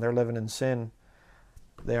want to them. They're living in sin.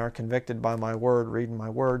 They aren't convicted by my word, reading my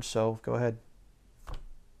word, so go ahead.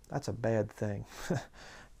 That's a bad thing.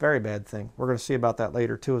 Very bad thing. We're going to see about that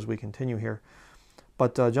later too as we continue here.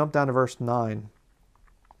 But jump down to verse 9.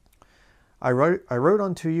 I wrote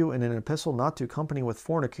unto you in an epistle not to company with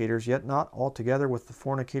fornicators, yet not altogether with the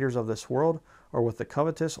fornicators of this world, or with the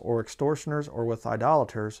covetous, or extortioners, or with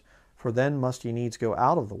idolaters, for then must ye needs go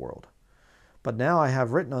out of the world. But now I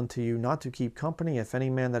have written unto you not to keep company if any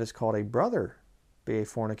man that is called a brother be a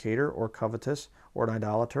fornicator, or covetous, or an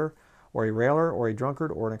idolater, or a railer, or a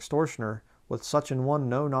drunkard, or an extortioner, with such an one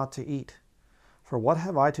no not to eat. For what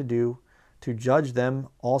have I to do to judge them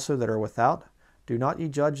also that are without? Do not ye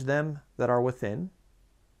judge them that are within?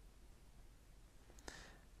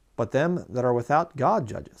 But them that are without God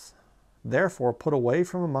judgeth. Therefore put away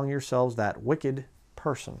from among yourselves that wicked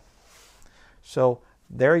person. So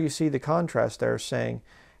there you see the contrast there, saying,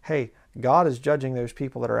 hey, God is judging those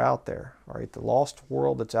people that are out there, all right? The lost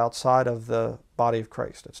world that's outside of the body of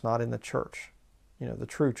Christ. It's not in the church, you know, the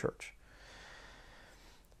true church.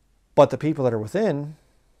 But the people that are within,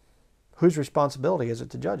 whose responsibility is it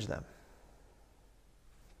to judge them?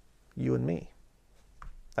 You and me.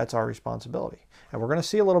 That's our responsibility. And we're going to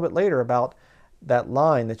see a little bit later about that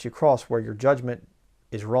line that you cross where your judgment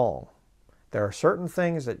is wrong. There are certain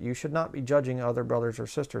things that you should not be judging other brothers or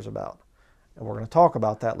sisters about. And we're going to talk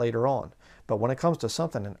about that later on. But when it comes to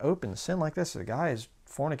something, an open sin like this, the guy is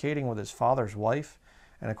fornicating with his father's wife.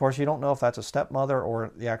 And of course, you don't know if that's a stepmother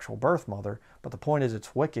or the actual birth mother. But the point is,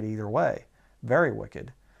 it's wicked either way. Very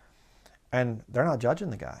wicked. And they're not judging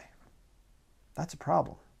the guy. That's a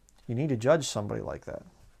problem. You need to judge somebody like that.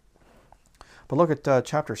 But look at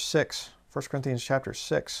chapter 6, 1 Corinthians chapter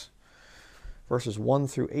 6, verses 1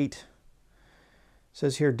 through 8. It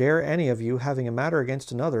says here, dare any of you, having a matter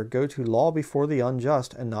against another, go to law before the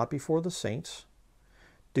unjust, and not before the saints?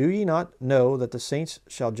 Do ye not know that the saints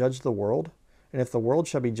shall judge the world? And if the world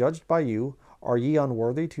shall be judged by you, are ye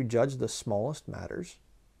unworthy to judge the smallest matters?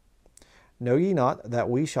 Know ye not that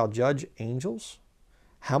we shall judge angels?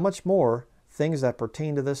 How much more things that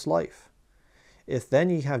pertain to this life? If then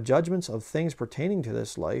ye have judgments of things pertaining to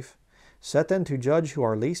this life, set then to judge who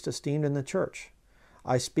are least esteemed in the church.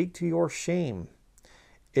 I speak to your shame.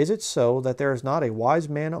 Is it so that there is not a wise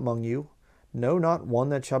man among you, no, not one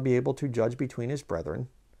that shall be able to judge between his brethren?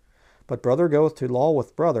 But brother goeth to law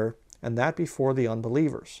with brother, and that before the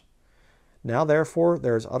unbelievers. Now therefore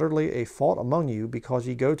there is utterly a fault among you, because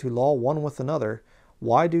ye go to law one with another.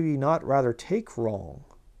 Why do ye not rather take wrong?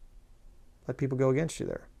 Let people go against you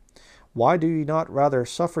there. Why do ye not rather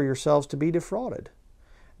suffer yourselves to be defrauded?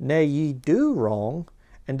 Nay, ye do wrong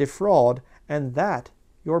and defraud, and that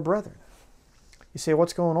your brethren. You say,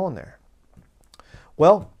 what's going on there?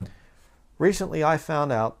 Well, recently I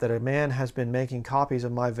found out that a man has been making copies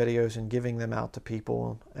of my videos and giving them out to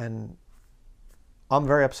people, and I'm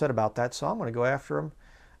very upset about that, so I'm going to go after him.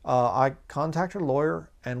 I contacted a lawyer,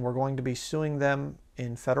 and we're going to be suing them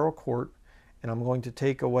in federal court, and I'm going to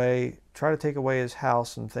try to take away his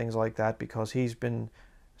house and things like that, because he's been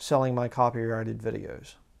selling my copyrighted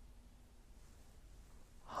videos.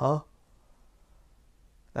 Huh?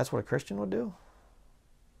 That's what a Christian would do?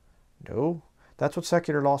 No, that's what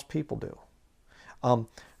secular lost people do.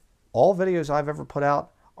 All videos I've ever put out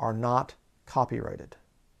are not copyrighted.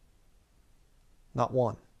 Not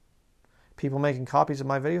one. People making copies of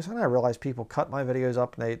my videos, and I realize people cut my videos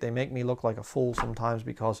up and they make me look like a fool sometimes,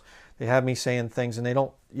 because they have me saying things and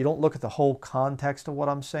you don't look at the whole context of what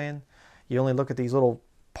I'm saying. You only look at these little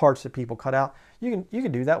parts that people cut out. You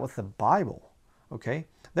can do that with the Bible, okay?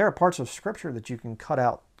 There are parts of Scripture that you can cut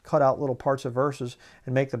out little parts of verses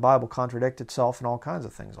and make the Bible contradict itself and all kinds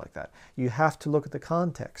of things like that. You have to look at the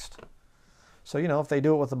context. So, you know, if they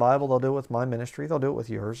do it with the Bible, they'll do it with my ministry. They'll do it with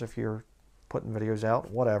yours if you're putting videos out,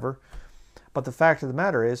 whatever. But the fact of the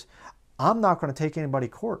matter is, I'm not going to take anybody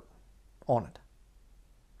to court on it.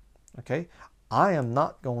 Okay? I am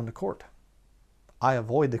not going to court. I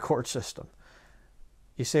avoid the court system.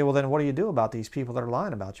 You say, well, then what do you do about these people that are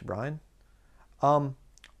lying about you, Brian?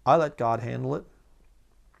 I let God handle it.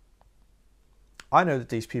 I know that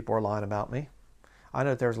these people are lying about me. I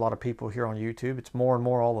know that there's a lot of people here on YouTube. It's more and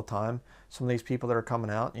more all the time. Some of these people that are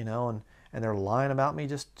coming out, you know, and they're lying about me,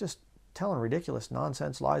 just telling ridiculous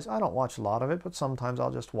nonsense lies. I don't watch a lot of it, but sometimes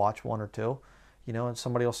I'll just watch one or two, you know, and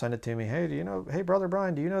somebody will send it to me. Hey, hey, Brother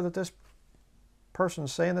Brian, do you know that this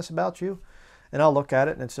person's saying this about you? And I'll look at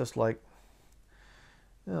it and it's just like,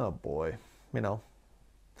 oh boy, you know.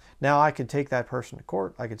 Now I could take that person to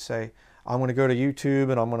court. I could say, I'm going to go to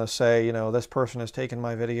YouTube and I'm going to say, you know, this person has taken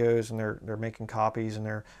my videos and they're making copies and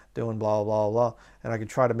they're doing blah, blah, blah. And I could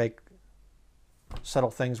try to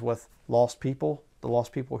settle things with lost people, the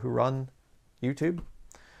lost people who run YouTube.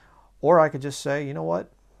 Or I could just say, you know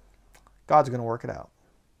what? God's going to work it out.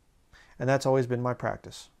 And that's always been my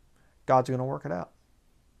practice. God's going to work it out.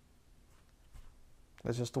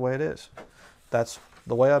 That's just the way it is. That's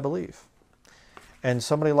the way I believe. And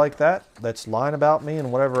somebody like that, that's lying about me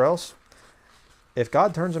and whatever else, if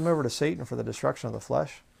God turns him over to Satan for the destruction of the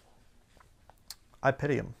flesh, I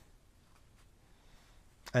pity him.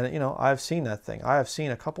 And, you know, I've seen that thing. I have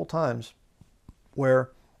seen a couple times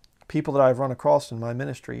where people that I've run across in my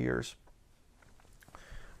ministry years,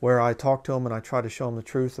 where I talk to them and I try to show them the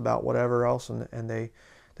truth about whatever else, and they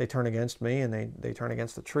turn against me and they turn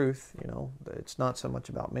against the truth. You know, it's not so much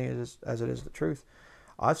about me as it is the truth.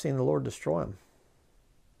 I've seen the Lord destroy them.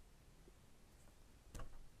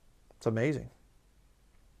 It's amazing.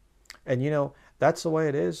 And, you know, that's the way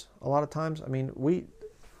it is a lot of times. I mean,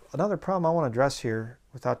 another problem I want to address here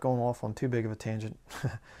without going off on too big of a tangent,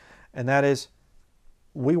 and that is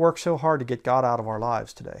we work so hard to get God out of our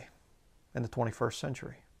lives today in the 21st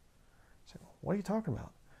century. So, what are you talking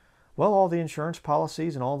about? Well, all the insurance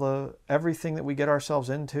policies and everything that we get ourselves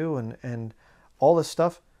into and all this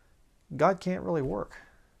stuff, God can't really work.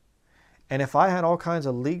 And if I had all kinds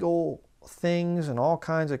of legal things and all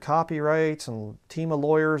kinds of copyrights and team of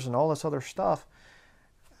lawyers and all this other stuff,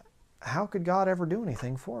 how could God ever do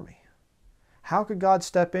anything for me? How could God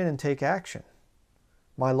step in and take action?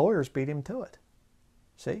 My lawyers beat him to it.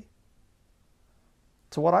 See?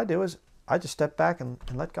 So what I do is I just step back and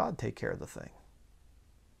let God take care of the thing.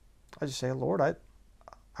 I just say, Lord,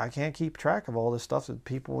 I can't keep track of all this stuff that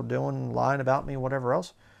people are doing, lying about me, whatever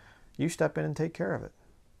else. You step in and take care of it.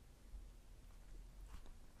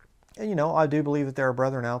 And, you know, I do believe that there are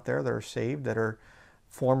brethren out there that are saved, that are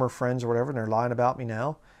former friends or whatever, and they're lying about me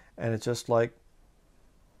now. And it's just like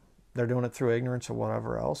they're doing it through ignorance or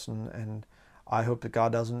whatever else. And I hope that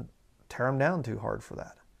God doesn't tear them down too hard for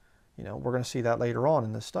that. You know, we're going to see that later on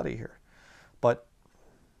in this study here. But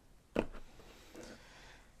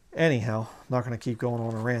anyhow, I'm not going to keep going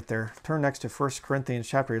on a rant there. Turn next to 1 Corinthians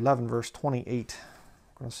chapter 11, verse 28.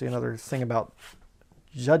 We're going to see another thing about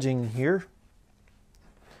judging here.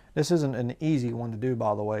 This isn't an easy one to do,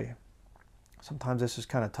 by the way. Sometimes this is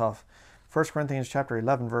kind of tough. 1 Corinthians chapter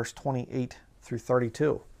 11, verse 28 through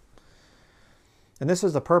 32. And this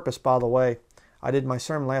is the purpose, by the way. I did my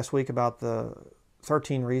sermon last week about the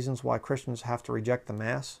 13 reasons why Christians have to reject the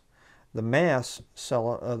Mass. The Mass, I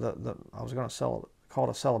was going to call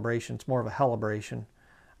it a celebration. It's more of a celebration.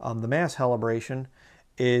 The Mass celebration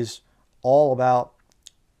is all about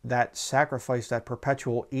that sacrifice, that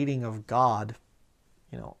perpetual eating of God.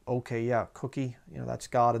 You know, okay, yeah, cookie, you know, that's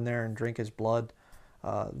God in there, and drink his blood.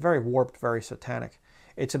 Very warped, very satanic.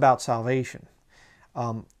 It's about salvation.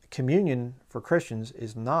 Communion for Christians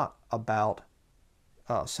is not about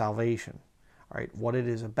salvation. All right, what it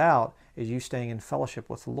is about is you staying in fellowship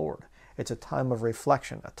with the Lord. It's a time of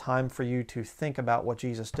reflection, a time for you to think about what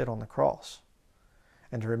Jesus did on the cross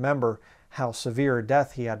and to remember how severe a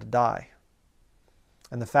death he had to die.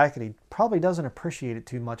 And the fact that he probably doesn't appreciate it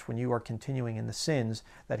too much when you are continuing in the sins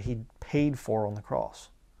that he paid for on the cross.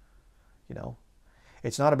 You know,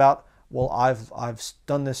 it's not about, well, I've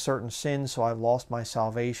done this certain sin, so I've lost my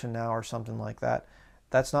salvation now or something like that.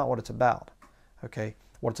 That's not what it's about. Okay,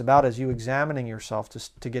 what it's about is you examining yourself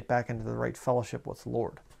to get back into the right fellowship with the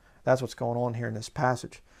Lord. That's what's going on here in this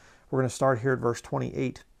passage. We're going to start here at verse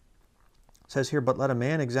 28. It says here, but let a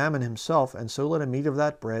man examine himself, and so let him eat of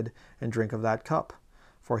that bread and drink of that cup.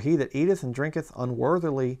 For he that eateth and drinketh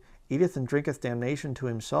unworthily eateth and drinketh damnation to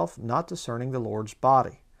himself, not discerning the Lord's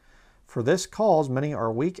body. For this cause many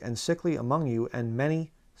are weak and sickly among you, and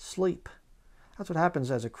many sleep. That's what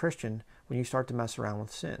happens as a Christian when you start to mess around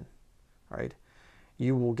with sin. Right?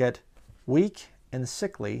 You will get weak and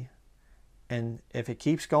sickly, and if it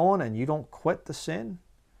keeps going and you don't quit the sin,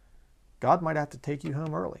 God might have to take you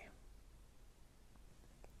home early.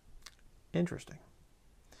 Interesting.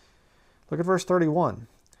 Look at verse 31.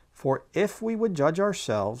 For if we would judge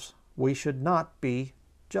ourselves, we should not be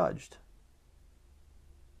judged.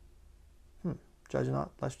 Judge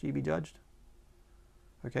not, lest ye be judged.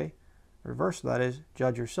 Okay? The reverse of that is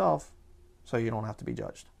judge yourself so you don't have to be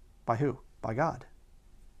judged. By who? By God.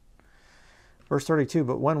 Verse 32,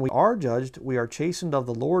 but when we are judged, we are chastened of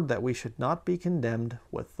the Lord, that we should not be condemned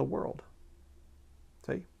with the world.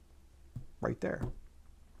 See? Right there.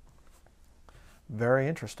 Very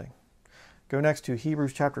interesting. Go next to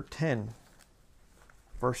Hebrews chapter 10,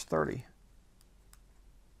 verse 30.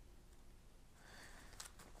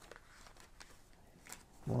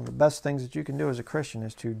 One of the best things that you can do as a Christian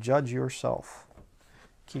is to judge yourself.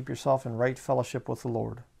 Keep yourself in right fellowship with the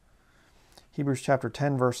Lord. Hebrews chapter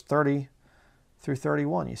 10, verse 30 through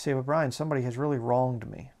 31. You say, well, Brian, somebody has really wronged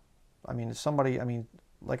me.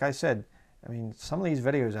 Like I said, some of these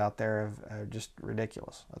videos out there are just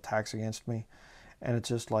ridiculous. Attacks against me. And it's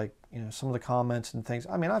just like, some of the comments and things.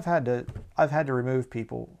 I've had to remove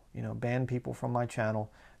people, ban people from my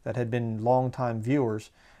channel that had been longtime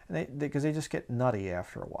viewers, and because they just get nutty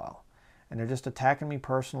after a while, and they're just attacking me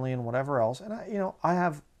personally and whatever else. And I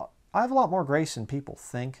have a lot more grace than people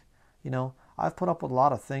think. I've put up with a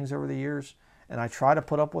lot of things over the years, and I try to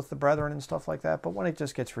put up with the brethren and stuff like that. But when it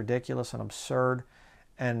just gets ridiculous and absurd,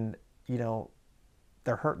 and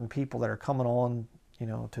they're hurting people that are coming on,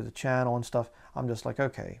 to the channel and stuff, I'm just like,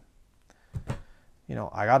 okay,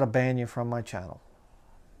 I got to ban you from my channel.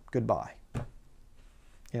 Goodbye.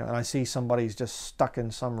 And I see somebody's just stuck in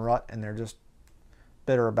some rut and they're just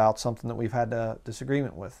bitter about something that we've had a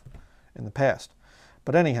disagreement with in the past.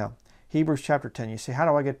 But anyhow, Hebrews chapter 10, you say, how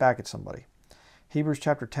do I get back at somebody? Hebrews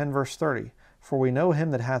chapter 10, verse 30, for we know him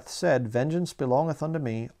that hath said, vengeance belongeth unto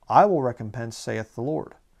me, I will recompense, saith the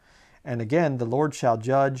Lord. And again, the Lord shall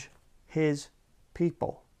judge his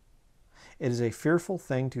people. It is a fearful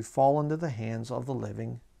thing to fall into the hands of the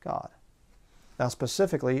living God. Now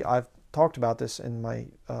specifically, I've talked about this in my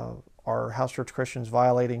our House Church Christians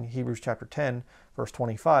Violating Hebrews chapter 10, verse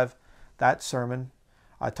 25. That sermon,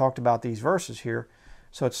 I talked about these verses here,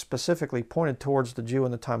 so it's specifically pointed towards the Jew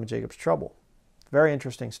in the time of Jacob's trouble. Very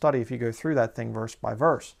interesting study if you go through that thing verse by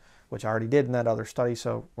verse, which I already did in that other study,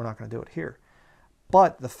 so we're not going to do it here.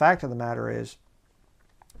 But the fact of the matter is,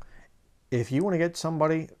 if you want to get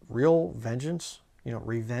somebody real vengeance,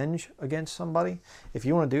 revenge against somebody, if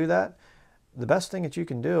you want to do that, the best thing that you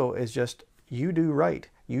can do is just you do right.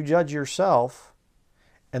 You judge yourself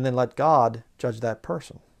and then let God judge that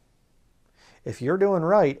person. If you're doing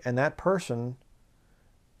right and that person,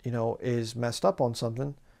 is messed up on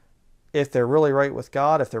something, if they're really right with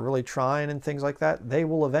God, if they're really trying and things like that, they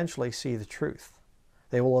will eventually see the truth.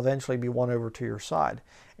 They will eventually be won over to your side.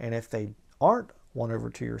 And if they aren't won over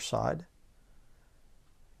to your side,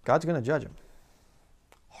 God's going to judge them.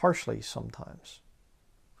 Harshly sometimes.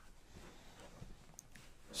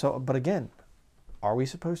 So, but again, are we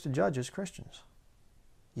supposed to judge as Christians?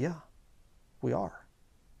 Yeah, we are.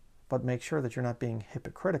 But make sure that you're not being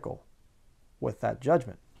hypocritical with that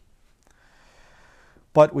judgment.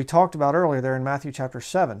 But we talked about earlier there in Matthew chapter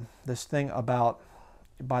 7, this thing about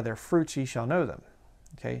by their fruits ye shall know them.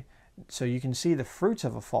 Okay, so you can see the fruits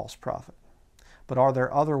of a false prophet. But are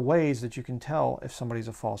there other ways that you can tell if somebody's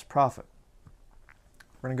a false prophet?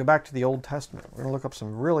 We're going to go back to the Old Testament. We're going to look up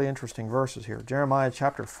some really interesting verses here. Jeremiah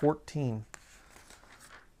chapter 14.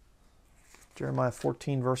 Jeremiah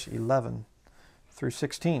 14, verse 11 through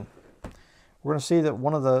 16. We're going to see that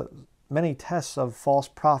one of the many tests of false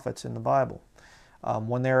prophets in the Bible,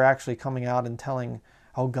 when they're actually coming out and telling,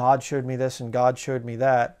 oh, God showed me this and God showed me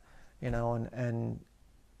that, and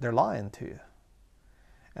they're lying to you.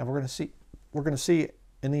 And we're going to see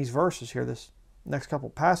in these verses here, this next couple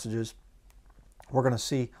passages, we're going to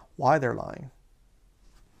see why they're lying.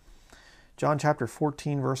 John chapter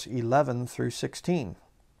 14, verse 11 through 16. It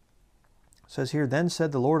says here, then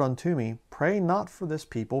said the Lord unto me, pray not for this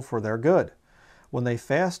people, for their good. When they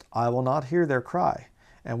fast, I will not hear their cry.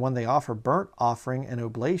 And when they offer burnt offering and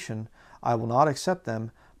oblation, I will not accept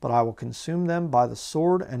them, but I will consume them by the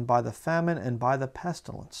sword and by the famine and by the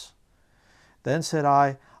pestilence. Then said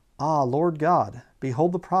I, ah, Lord God,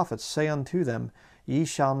 behold the prophets say unto them, ye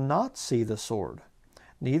shall not see the sword,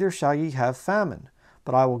 neither shall ye have famine,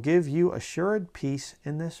 but I will give you assured peace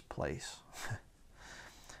in this place.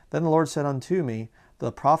 Then the Lord said unto me,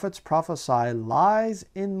 the prophets prophesy lies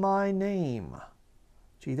in my name.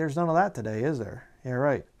 Gee, there's none of that today, is there? Yeah,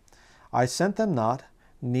 right. I sent them not,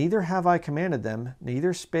 neither have I commanded them,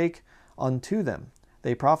 neither spake unto them.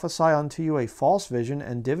 They prophesy unto you a false vision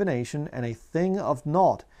and divination, and a thing of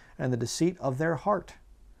naught, and the deceit of their heart.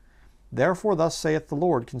 Therefore thus saith the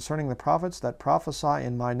Lord concerning the prophets that prophesy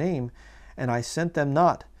in my name, and I sent them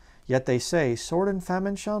not. Yet they say, sword and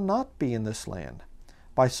famine shall not be in this land.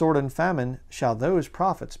 By sword and famine shall those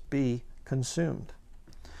prophets be consumed.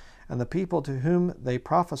 And the people to whom they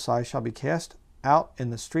prophesy shall be cast out in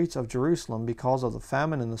the streets of Jerusalem because of the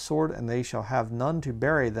famine and the sword, and they shall have none to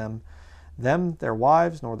bury them, their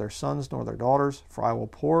wives, nor their sons, nor their daughters, for I will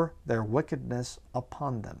pour their wickedness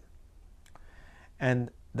upon them. And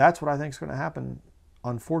that's what I think is going to happen,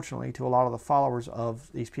 unfortunately, to a lot of the followers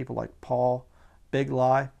of these people like Paul,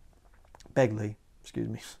 Begley,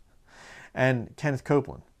 and Kenneth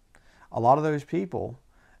Copeland. A lot of those people,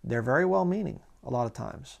 they're very well-meaning a lot of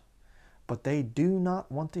times, but they do not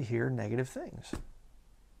want to hear negative things.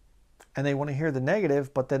 And they want to hear the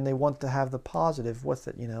negative, but then they want to have the positive with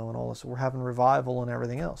it, and all this. We're having revival and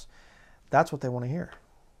everything else. That's what they want to hear.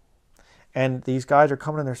 And these guys are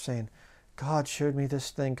coming in there saying, God showed me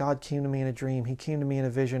this thing. God came to me in a dream. He came to me in a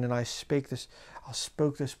vision, and I spoke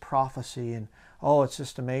this prophecy, and oh, it's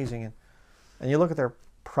just amazing. And you look at their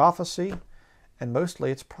prophecy, and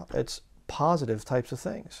mostly it's positive types of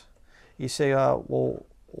things. You say, well,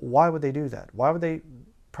 why would they do that? Why would they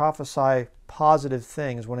prophesy positive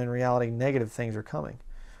things when in reality negative things are coming?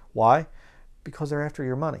 Why? Because they're after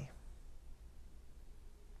your money.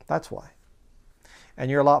 That's why. And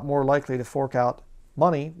you're a lot more likely to fork out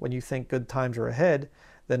money when you think good times are ahead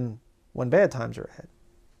than when bad times are ahead.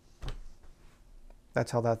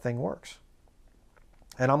 That's how that thing works.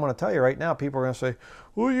 And I'm going to tell you right now, people are going to say,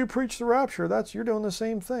 well, you preach the rapture. You're doing the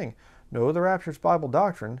same thing. No, the rapture is Bible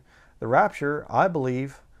doctrine. The rapture, I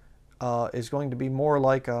believe, is going to be more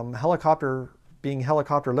like helicopter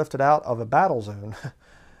lifted out of a battle zone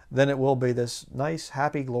than it will be this nice,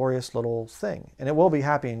 happy, glorious little thing. And it will be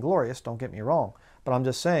happy and glorious, don't get me wrong. But I'm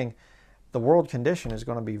just saying, the world condition is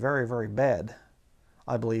going to be very, very bad,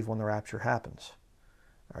 I believe, when the rapture happens.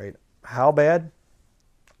 All right. How bad?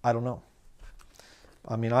 I don't know.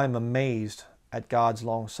 I mean, I'm amazed at God's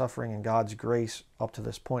long suffering and God's grace up to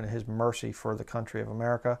this point, and his mercy for the country of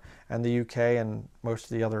America and the UK and most of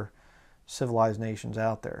the other civilized nations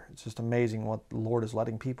out there. It's just amazing what the Lord is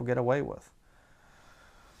letting people get away with.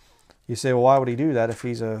 You say, well, why would he do that if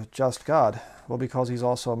he's a just God? Well, because he's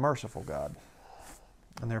also a merciful God.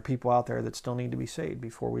 And there are people out there that still need to be saved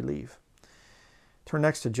before we leave. Turn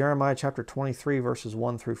next to Jeremiah chapter 23, verses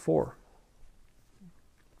 1 through 4.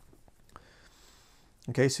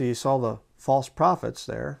 Okay, so you saw the false prophets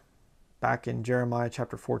there back in Jeremiah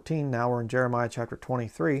chapter 14. Now we're in Jeremiah chapter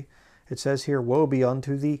 23. It says here, woe be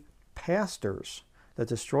unto the pastors that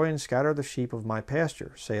destroy and scatter the sheep of my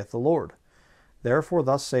pasture, saith the Lord. Therefore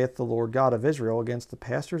thus saith the Lord God of Israel against the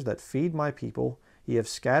pastors that feed my people, ye have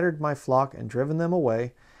scattered my flock and driven them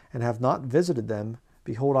away, and have not visited them.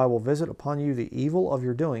 Behold, I will visit upon you the evil of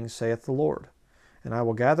your doings, saith the Lord. And I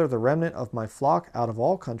will gather the remnant of my flock out of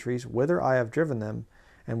all countries whither I have driven them,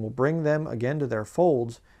 and will bring them again to their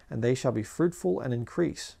folds, and they shall be fruitful and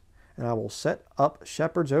increase. And I will set up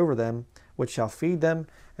shepherds over them, which shall feed them,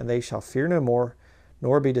 and they shall fear no more,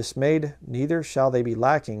 nor be dismayed, neither shall they be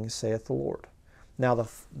lacking, saith the Lord. Now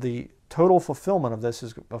the total fulfillment of this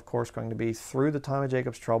is, of course, going to be through the time of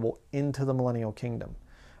Jacob's trouble into the millennial kingdom.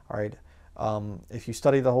 All right. If you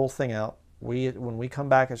study the whole thing out, when we come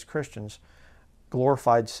back as Christians,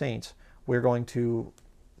 glorified saints, we're going to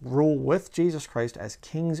rule with Jesus Christ as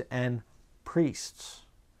kings and priests.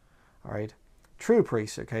 All right. True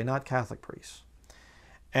priests, okay, not Catholic priests.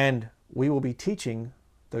 And we will be teaching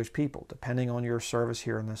those people, depending on your service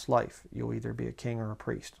here in this life. You'll either be a king or a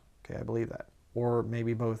priest. Okay, I believe that. Or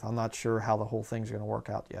maybe both. I'm not sure how the whole thing's going to work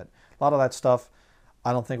out yet. A lot of that stuff,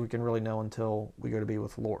 I don't think we can really know until we go to be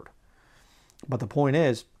with the Lord. But the point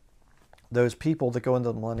is, those people that go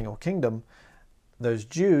into the millennial kingdom, those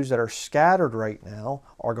Jews that are scattered right now,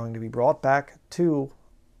 are going to be brought back to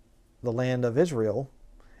the land of Israel.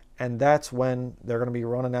 And that's when they're going to be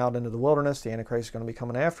running out into the wilderness. The Antichrist is going to be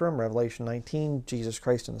coming after them. Revelation 19, Jesus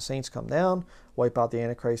Christ and the saints come down, wipe out the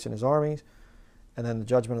Antichrist and his armies. And then the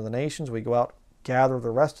judgment of the nations, we go out, gather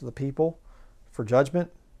the rest of the people for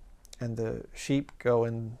judgment, and the sheep go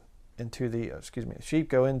into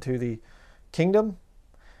the kingdom.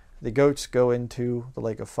 The goats go into the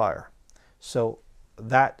lake of fire. So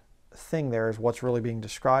that thing there is what's really being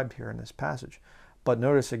described here in this passage. But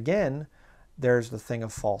notice again, there's the thing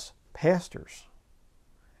of false pastors,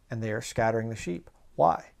 and they are scattering the sheep.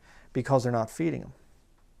 Why? Because they're not feeding them.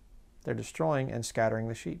 They're destroying and scattering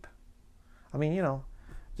the sheep. I mean,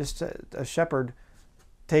 just a shepherd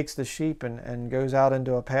takes the sheep and goes out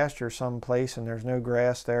into a pasture someplace, and there's no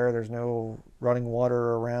grass there, there's no running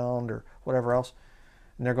water around or whatever else,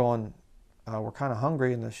 and they're going, we're kind of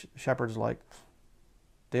hungry, and the shepherd's like,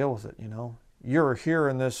 deal with it, you're here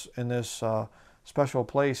in this special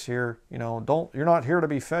place here. You know, you're not here to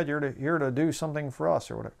be fed. You're here to do something for us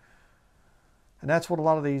or whatever. And that's what a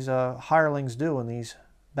lot of these hirelings do in these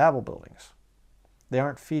Babel buildings. They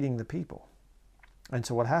aren't feeding the people. And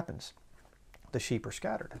so what happens? The sheep are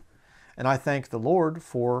scattered. And I thank the Lord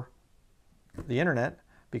for the internet,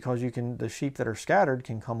 because the sheep that are scattered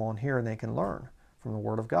can come on here and they can learn from the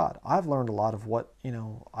Word of God. I've learned a lot of what,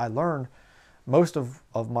 I learned most of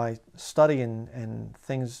my study and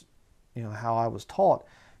things, how I was taught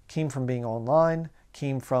came from being online,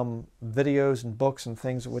 came from videos and books and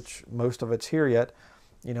things, which most of it's here yet,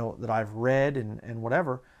 that I've read and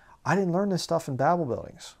whatever. I didn't learn this stuff in Babel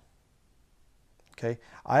buildings. Okay,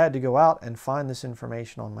 I had to go out and find this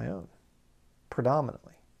information on my own,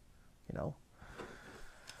 predominantly,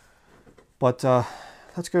 But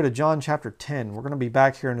let's go to John chapter 10. We're going to be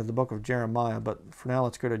back here into the book of Jeremiah, but for now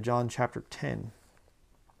let's go to John chapter 10.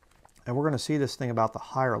 And we're going to see this thing about the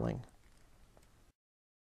hireling.